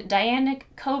and Dianic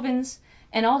covens,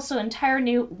 and also entire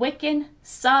new Wiccan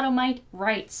sodomite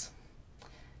rites.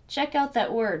 Check out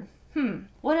that word.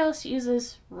 What else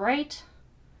uses rite?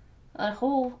 A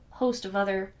whole host of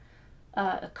other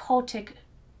occultic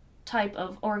type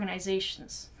of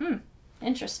organizations.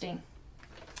 Interesting.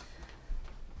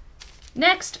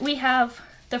 Next, we have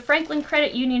the Franklin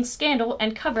Credit Union scandal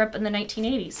and cover-up in the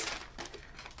 1980s.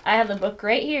 I have the book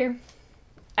right here.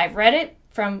 I've read it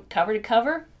from cover to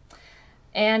cover,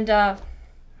 and I'm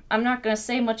not going to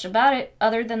say much about it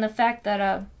other than the fact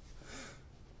that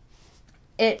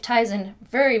it ties in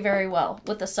very, very well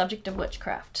with the subject of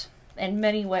witchcraft in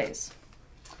many ways.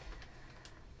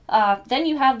 Then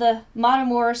you have the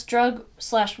Matamoros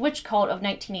drug/witch cult of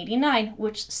 1989,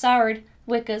 which soured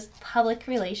Wicca's public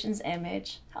relations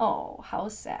image. Oh, how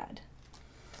sad.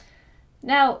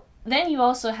 Now, then you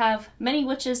also have many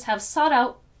witches have sought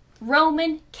out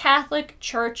Roman Catholic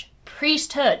Church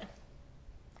priesthood.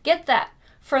 Get that,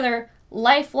 for their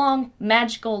lifelong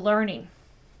magical learning.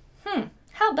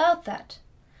 How about that?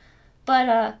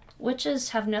 But witches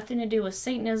have nothing to do with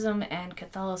Satanism and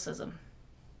Catholicism.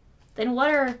 Then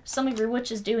what are some of your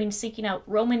witches doing seeking out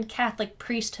Roman Catholic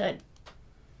priesthood?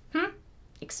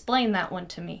 Explain that one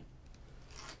to me.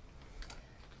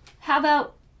 How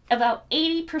about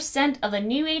 80% of the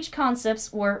New Age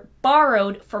concepts were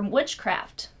borrowed from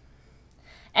witchcraft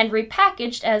and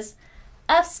repackaged as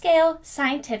upscale,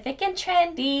 scientific, and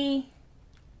trendy.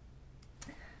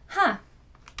 How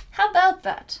about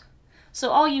that? So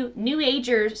all you New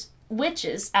Agers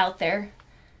witches out there,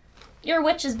 you're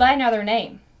witches by another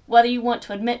name, whether you want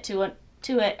to admit to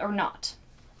it or not.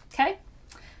 Okay?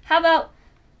 How about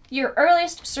your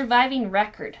earliest surviving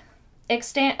record,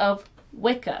 extant of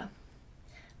Wicca?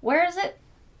 Where is it?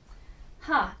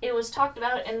 It was talked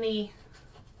about in the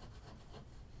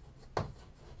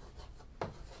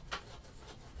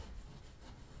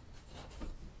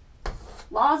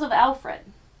Laws of Alfred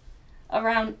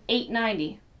around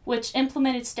 890, which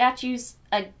implemented statutes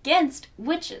against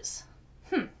witches.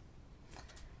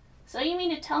 So you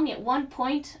mean to tell me at one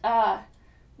point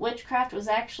witchcraft was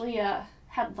actually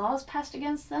had laws passed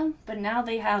against them, but now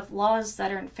they have laws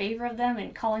that are in favor of them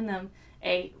and calling them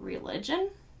a religion?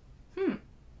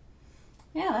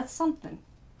 Yeah, that's something.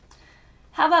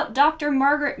 How about Dr.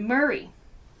 Margaret Murray?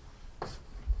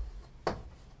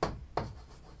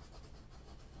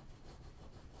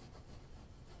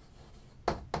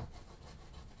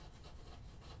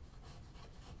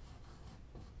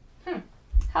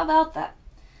 How about that?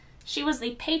 She was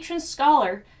the patron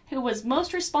scholar who was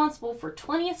most responsible for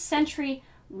 20th century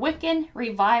Wiccan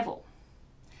revival.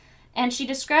 And she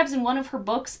describes in one of her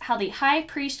books how the high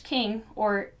priest king,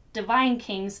 or divine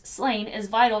king's slain, is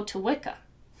vital to Wicca.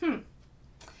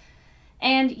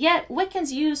 And yet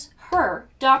Wiccans use her,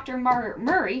 Dr. Margaret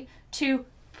Murray, to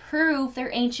prove their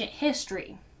ancient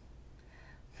history.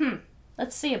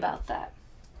 Let's see about that.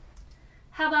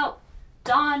 How about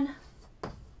Don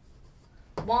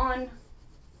Juan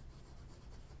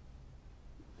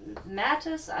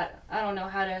Mattis? I don't know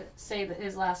how to say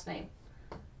his last name.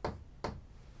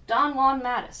 Don Juan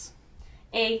Mattis,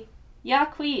 a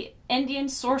Yaqui Indian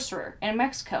sorcerer in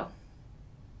Mexico.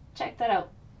 Check that out.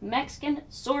 Mexican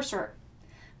sorcerer.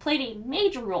 Played a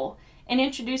major role in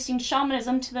introducing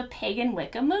shamanism to the pagan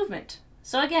Wicca movement.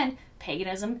 So again,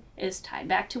 paganism is tied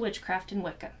back to witchcraft and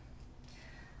Wicca.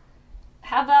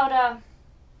 How about,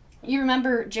 you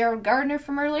remember Gerald Gardner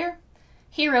from earlier?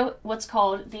 He wrote what's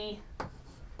called the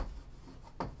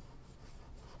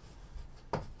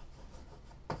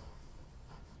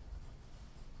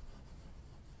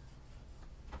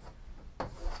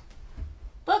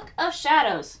Book of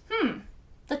Shadows.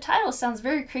 The title sounds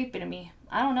very creepy to me.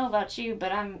 I don't know about you,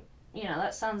 but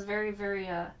that sounds very, very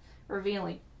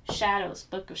revealing. Shadows,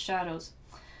 Book of Shadows.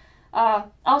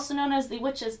 Also known as the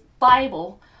Witch's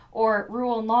Bible, or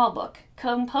Rule and Law book,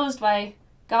 composed by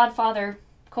Godfather,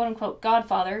 quote-unquote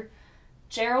Godfather,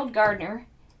 Gerald Gardner,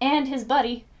 and his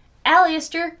buddy,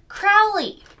 Aleister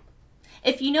Crowley.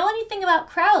 If you know anything about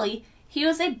Crowley, he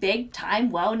was a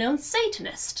big-time, well-known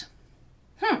Satanist.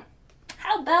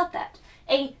 How about that?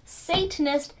 A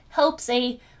Satanist helps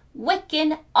a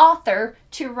Wiccan author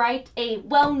to write a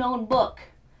well-known book,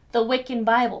 the Wiccan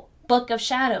Bible, Book of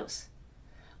Shadows.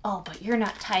 Oh, but you're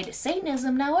not tied to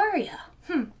Satanism now, are you?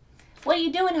 What are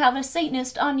you doing having a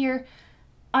Satanist on your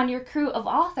crew of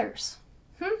authors?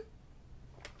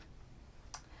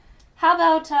 How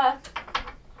about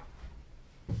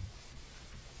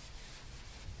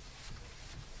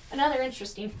another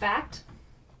interesting fact?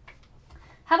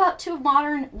 How about two of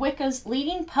modern Wicca's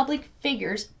leading public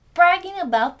figures bragging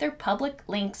about their public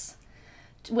links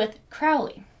with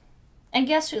Crowley? And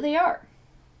guess who they are?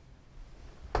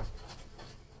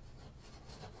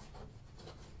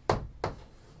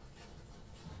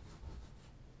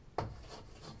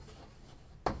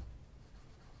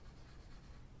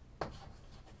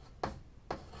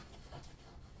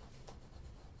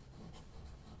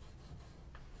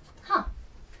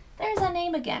 There's that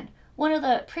name again. One of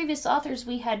the previous authors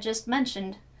we had just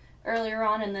mentioned earlier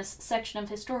on in this section of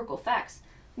historical facts,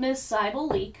 Ms. Sybil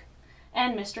Leek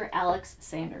and Mr. Alex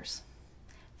Sanders.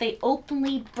 They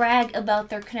openly brag about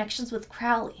their connections with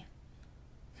Crowley.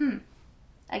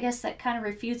 I guess that kind of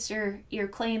refutes your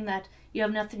claim that you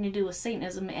have nothing to do with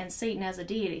Satanism and Satan as a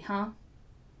deity, huh?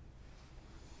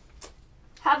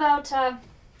 How about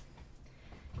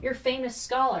your famous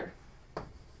scholar?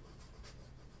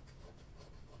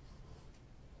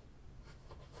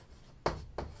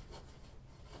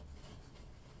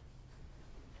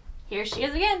 Here she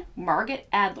is again, Margaret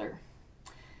Adler,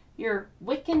 your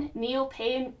Wiccan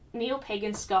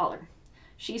neo-pagan scholar.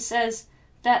 She says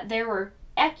that there were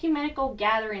ecumenical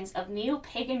gatherings of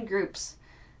neo-pagan groups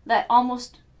that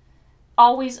almost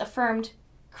always affirmed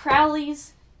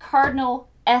Crowley's cardinal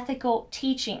ethical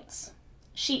teachings.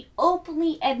 She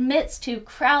openly admits to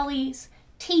Crowley's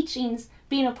teachings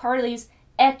being a part of these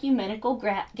ecumenical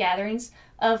gatherings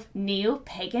of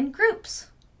neo-pagan groups.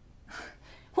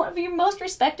 One of your most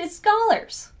respected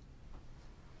scholars.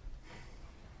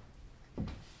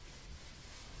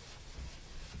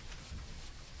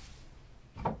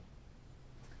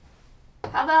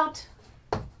 How about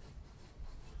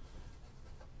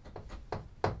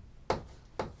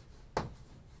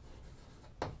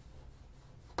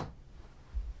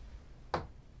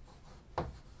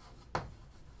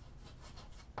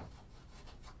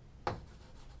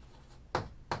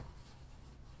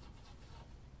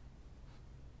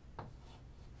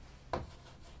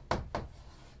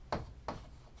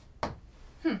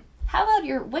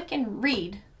your Wiccan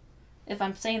read, if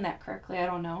I'm saying that correctly, I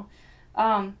don't know,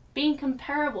 being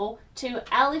comparable to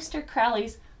Aleister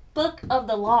Crowley's Book of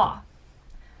the Law?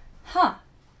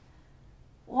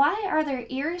 Why are there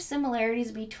eerie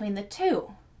similarities between the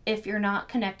two if you're not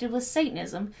connected with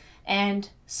Satanism and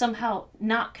somehow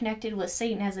not connected with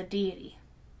Satan as a deity?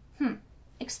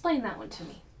 Explain that one to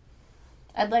me.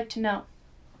 I'd like to know.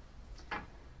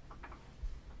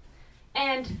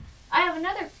 And I have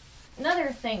another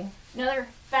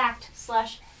fact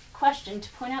 / question to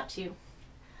point out to you.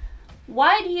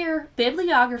 Why do your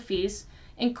bibliographies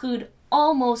include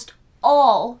almost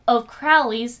all of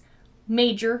Crowley's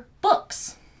major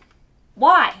books?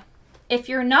 Why? If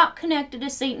you're not connected to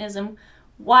Satanism,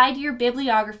 why do your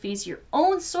bibliographies, your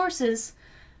own sources,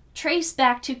 trace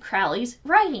back to Crowley's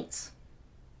writings?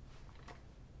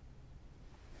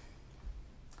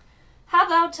 How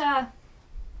about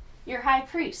your high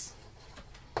priest?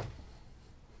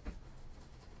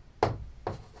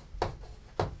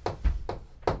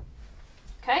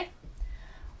 Okay?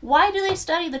 Why do they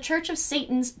study the Church of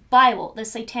Satan's Bible, the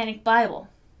Satanic Bible,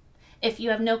 if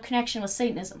you have no connection with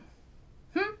Satanism?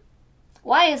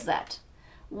 Why is that?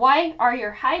 Why are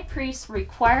your high priests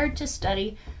required to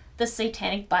study the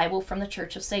Satanic Bible from the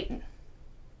Church of Satan?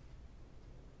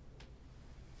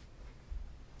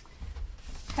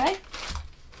 Okay?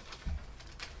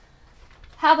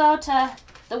 How about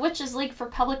the Witches League for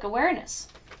Public Awareness?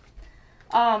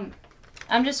 I'm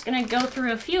just going to go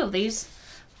through a few of these,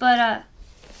 but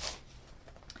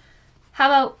how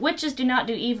about witches do not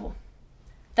do evil?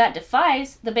 That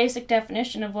defies the basic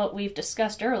definition of what we've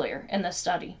discussed earlier in the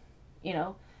study. You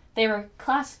know, they were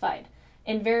classified.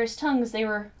 In various tongues, they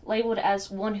were labeled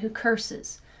as one who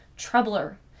curses,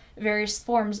 troubler, various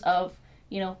forms of,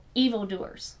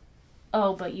 evildoers.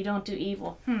 Oh, but you don't do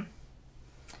evil.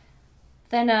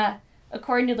 Then,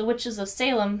 according to the witches of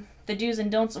Salem, the do's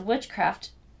and don'ts of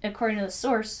witchcraft, according to the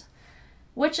source,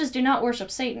 witches do not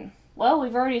worship Satan. Well,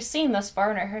 we've already seen thus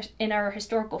far in our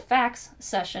historical facts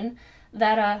session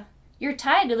that you're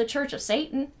tied to the Church of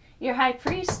Satan. your high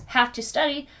priests have to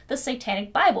study the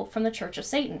Satanic Bible from the Church of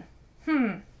Satan.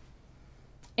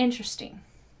 Interesting.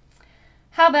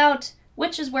 How about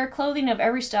witches wear clothing of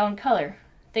every style and color?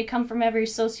 They come from every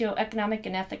socioeconomic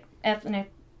and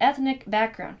ethnic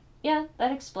background. Yeah,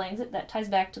 that explains it. That ties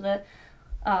back to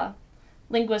the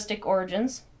linguistic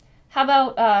origins. How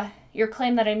about your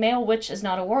claim that a male witch is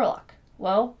not a warlock?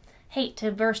 Well, hate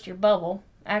to burst your bubble.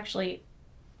 Actually,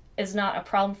 is not a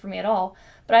problem for me at all.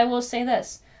 But I will say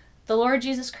this. The Lord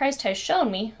Jesus Christ has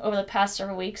shown me over the past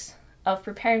several weeks of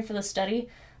preparing for the study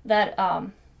that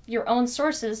your own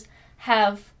sources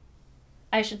have,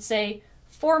 I should say,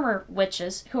 former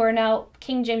witches who are now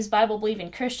King James Bible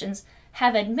believing Christians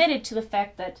have admitted to the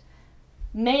fact that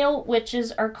male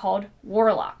witches are called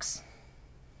warlocks.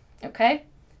 Okay?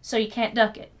 So you can't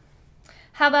duck it.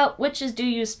 How about witches do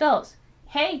use spells?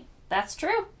 Hey, that's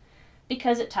true.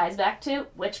 Because it ties back to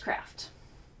witchcraft.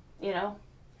 You know?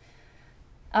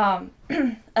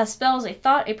 A spell is a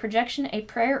thought, a projection, a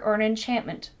prayer, or an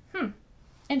enchantment.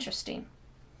 Interesting.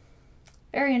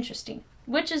 Very interesting.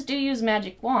 Witches do use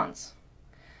magic wands.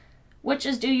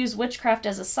 Witches do use witchcraft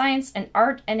as a science, an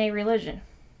art, and a religion.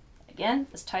 Again,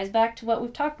 this ties back to what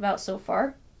we've talked about so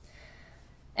far.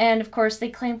 And of course they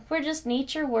claim, we're just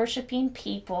nature-worshipping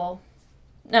people.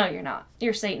 No, you're not.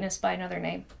 You're Satanists by another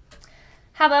name.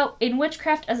 How about, in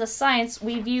witchcraft as a science,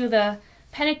 we view the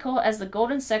pentacle as the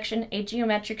golden section, a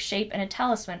geometric shape, and a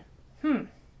talisman.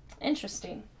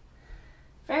 Interesting.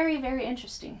 Very, very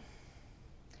interesting.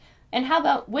 And how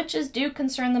about, witches do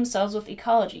concern themselves with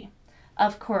ecology?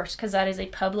 Of course, because that is a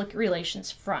public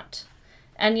relations front.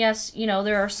 And yes, you know,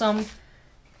 there are some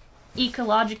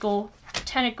ecological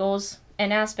tentacles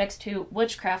and aspects to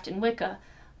witchcraft and Wicca,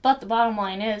 but the bottom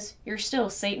line is, you're still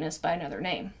a Satanist by another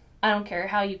name. I don't care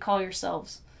how you call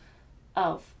yourselves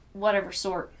of whatever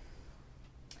sort.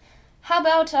 How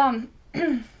about,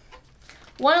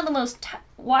 one of the most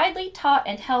widely taught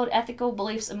and held ethical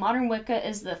beliefs in modern Wicca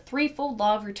is the threefold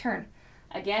law of return.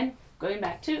 Again, going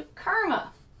back to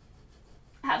karma.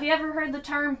 Have you ever heard the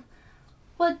term,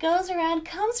 what goes around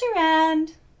comes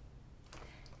around?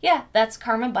 Yeah, that's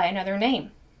karma by another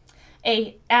name.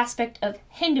 A aspect of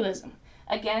Hinduism.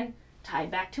 Again, tied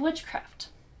back to witchcraft.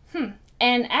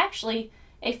 And actually,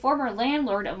 a former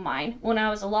landlord of mine, when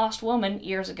I was a lost woman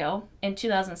years ago, in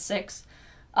 2006,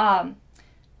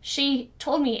 she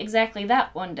told me exactly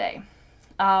that one day.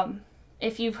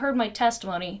 If you've heard my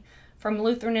testimony, from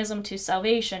Lutheranism to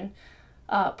Salvation,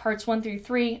 parts 1 through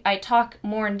 3, I talk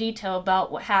more in detail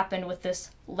about what happened with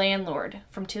this landlord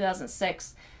from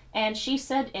 2006. And she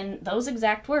said in those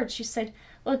exact words, she said,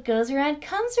 what goes around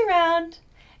comes around.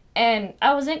 And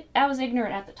I was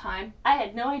ignorant at the time. I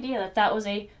had no idea that that was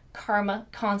a karma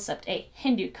concept, a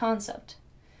Hindu concept.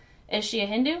 Is she a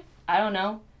Hindu? I don't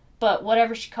know. But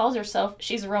whatever she calls herself,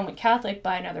 she's a Roman Catholic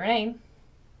by another name.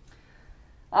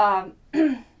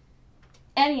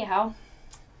 Anyhow,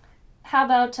 how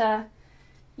about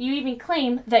you even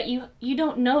claim that you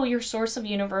don't know your source of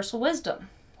universal wisdom?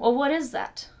 Well, what is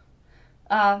that?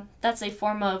 That's a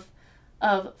form of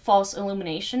false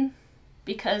illumination.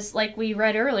 Because, like we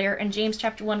read earlier in James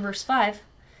chapter 1, verse 5,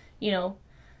 you know,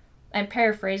 I'm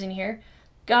paraphrasing here,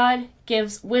 God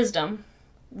gives wisdom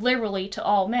liberally to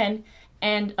all men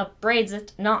and upbraids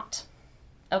it not.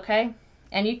 Okay?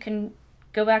 And you can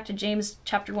go back to James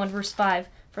chapter 1, verse 5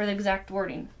 for the exact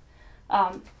wording.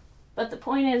 But the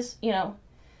point is, you know,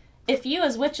 if you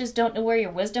as witches don't know where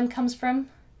your wisdom comes from,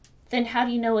 then how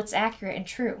do you know it's accurate and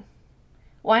true?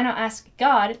 Why not ask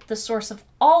God, the source of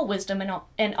all wisdom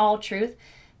and all truth,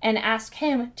 and ask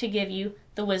Him to give you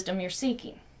the wisdom you're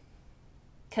seeking?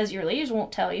 Because your leaders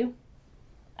won't tell you.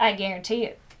 I guarantee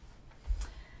it.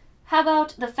 How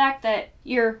about the fact that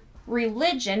your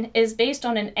religion is based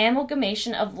on an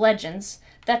amalgamation of legends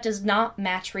that does not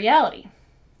match reality?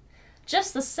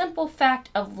 Just the simple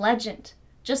fact of legend,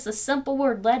 just the simple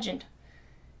word legend,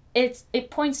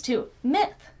 it points to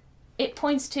myth. It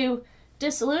points to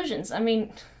disillusions. I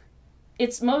mean,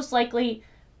 it's most likely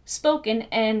spoken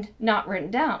and not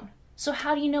written down. So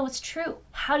how do you know it's true?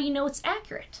 How do you know it's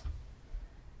accurate?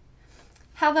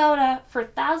 How about for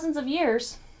thousands of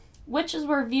years, witches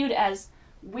were viewed as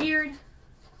weird,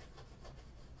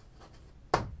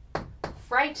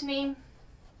 frightening,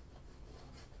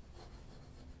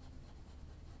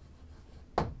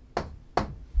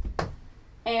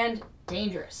 and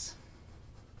dangerous.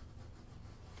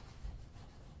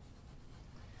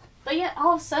 But yet,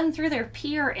 all of a sudden, through their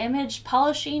PR image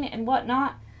polishing and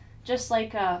whatnot, just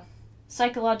like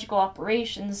psychological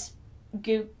operations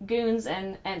goons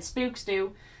and spooks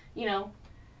do, you know,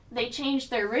 they changed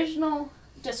their original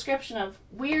description of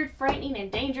weird, frightening,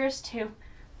 and dangerous to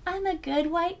I'm a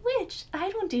good white witch. I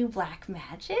don't do black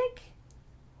magic.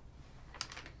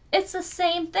 It's the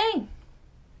same thing.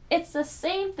 It's the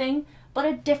same thing, but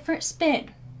a different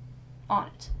spin on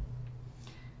it.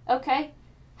 Okay?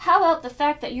 How about the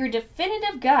fact that your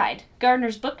definitive guide,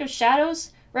 Gardner's Book of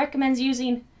Shadows, recommends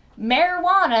using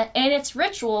marijuana and its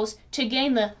rituals to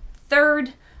gain the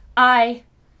third eye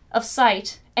of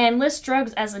sight and lists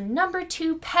drugs as a number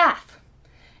 2 path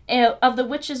of the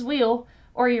witch's wheel,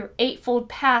 or your 8-fold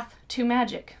path to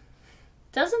magic.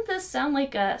 Doesn't this sound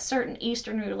like a certain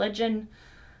Eastern religion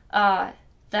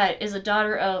that is a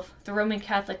daughter of the Roman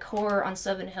Catholic core on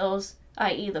 7 hills,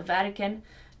 i.e. the Vatican?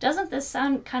 Doesn't this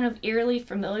sound kind of eerily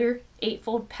familiar?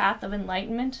 8-fold path of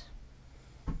enlightenment?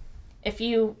 If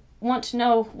you want to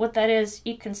know what that is,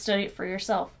 you can study it for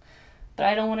yourself. But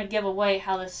I don't want to give away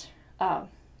how this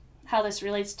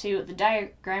relates to the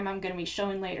diagram I'm going to be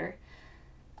showing later.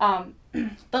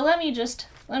 But let me just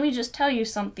tell you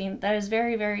something that is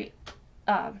very, very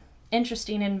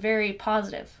interesting and very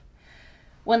positive.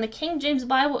 When the King James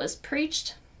Bible is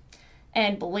preached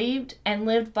and believed and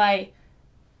lived by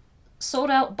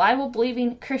sold-out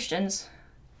Bible-believing Christians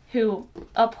who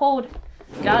uphold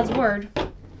God's Word,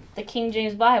 the King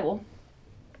James Bible,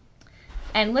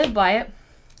 and live by it,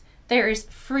 there is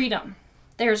freedom.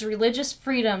 There is religious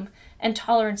freedom and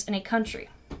tolerance in a country.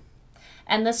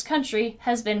 And this country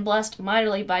has been blessed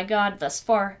mightily by God thus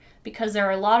far, because there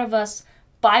are a lot of us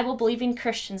Bible-believing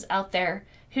Christians out there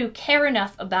who care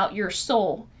enough about your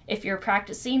soul. If you're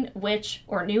practicing witch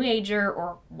or New Ager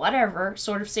or whatever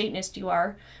sort of Satanist you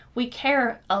are, we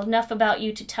care enough about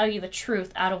you to tell you the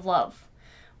truth out of love.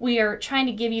 We are trying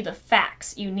to give you the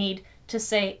facts you need to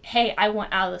say, hey, I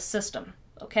want out of the system,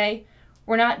 okay?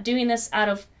 We're not doing this out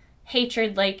of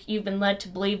hatred like you've been led to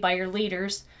believe by your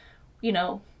leaders. You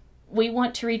know, we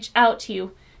want to reach out to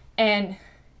you and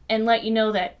let you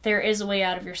know that there is a way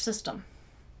out of your system.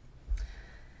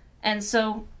 And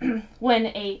so when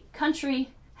a country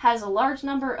has a large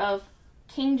number of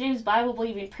King James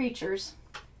Bible-believing preachers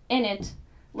in it,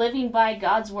 living by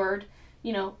God's Word,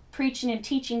 you know, preaching and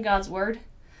teaching God's Word,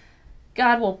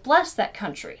 God will bless that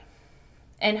country.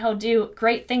 And He'll do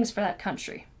great things for that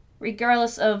country,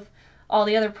 regardless of all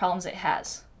the other problems it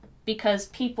has, because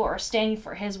people are standing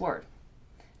for His Word.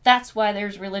 That's why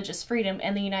there's religious freedom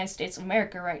in the United States of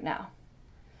America right now.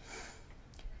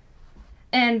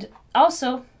 And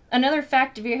also, another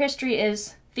fact of your history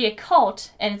is the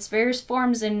occult, and its various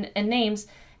forms and names,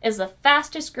 is the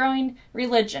fastest growing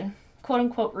religion,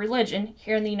 quote-unquote religion,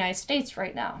 here in the United States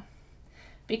right now.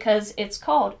 Because it's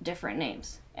called different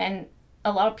names. And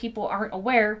a lot of people aren't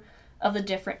aware of the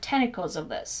different tentacles of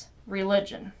this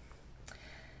religion.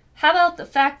 How about the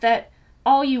fact that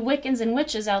all you Wiccans and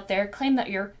witches out there claim that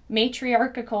your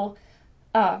matriarchal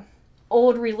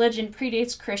old religion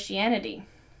predates Christianity?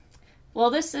 Well,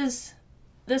 this is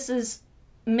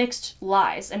mixed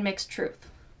lies and mixed truth.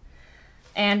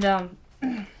 And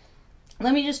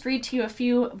let me just read to you a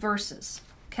few verses,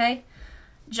 okay?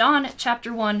 John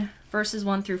chapter 1, verses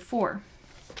 1 through 4.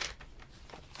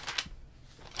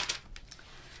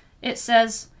 It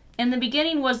says, "In the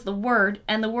beginning was the Word,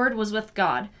 and the Word was with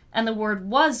God, and the Word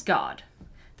was God.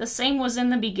 The same was in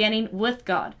the beginning with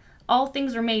God. All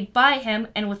things were made by Him,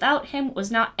 and without Him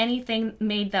was not anything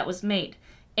made that was made.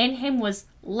 In Him was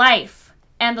life,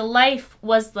 and the life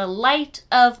was the light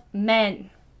of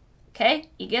men." Okay,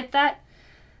 you get that?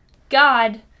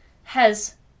 God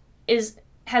has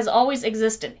always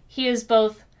existed. He is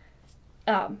both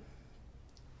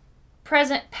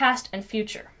present, past, and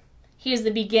future. He is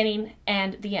the beginning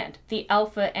and the end, the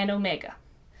Alpha and Omega.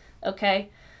 Okay,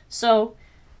 so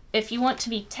if you want to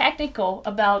be technical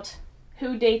about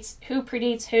who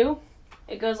predates who,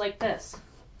 it goes like this.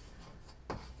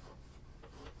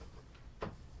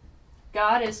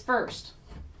 God is first.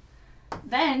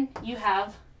 Then you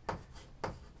have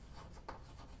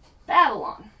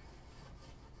Babylon.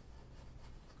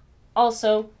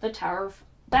 Also, the Tower of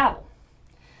Babel.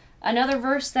 Another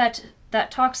verse that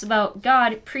talks about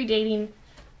God predating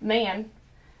man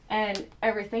and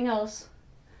everything else,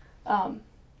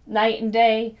 night and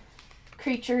day,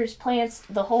 creatures, plants,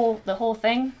 the whole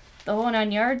thing, the whole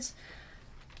 9 yards.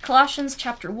 Colossians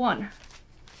chapter 1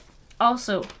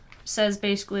 also says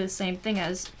basically the same thing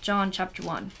as John chapter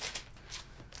 1.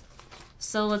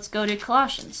 So let's go to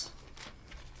Colossians.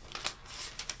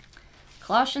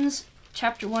 Colossians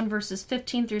chapter 1, verses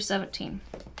 15 through 17.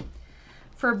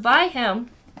 "For by Him,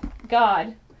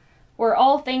 God, were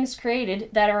all things created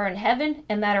that are in heaven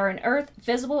and that are in earth,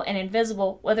 visible and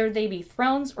invisible, whether they be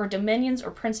thrones or dominions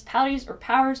or principalities or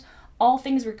powers, all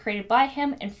things were created by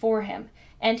Him and for Him.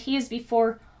 And He is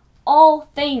before all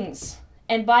things,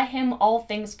 and by him all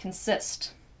things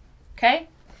consist. Okay?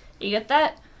 You get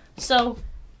that? So,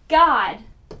 God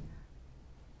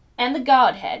and the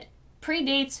Godhead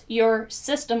predates your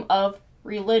system of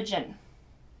religion.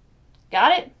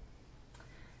 Got it?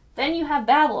 Then you have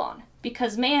Babylon,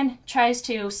 because man tries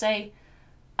to say,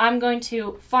 I'm going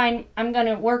to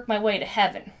work my way to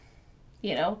heaven,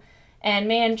 you know, and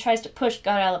man tries to push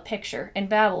God out of the picture in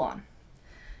Babylon.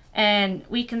 And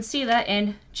we can see that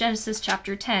in Genesis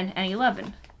chapter 10 and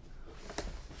 11.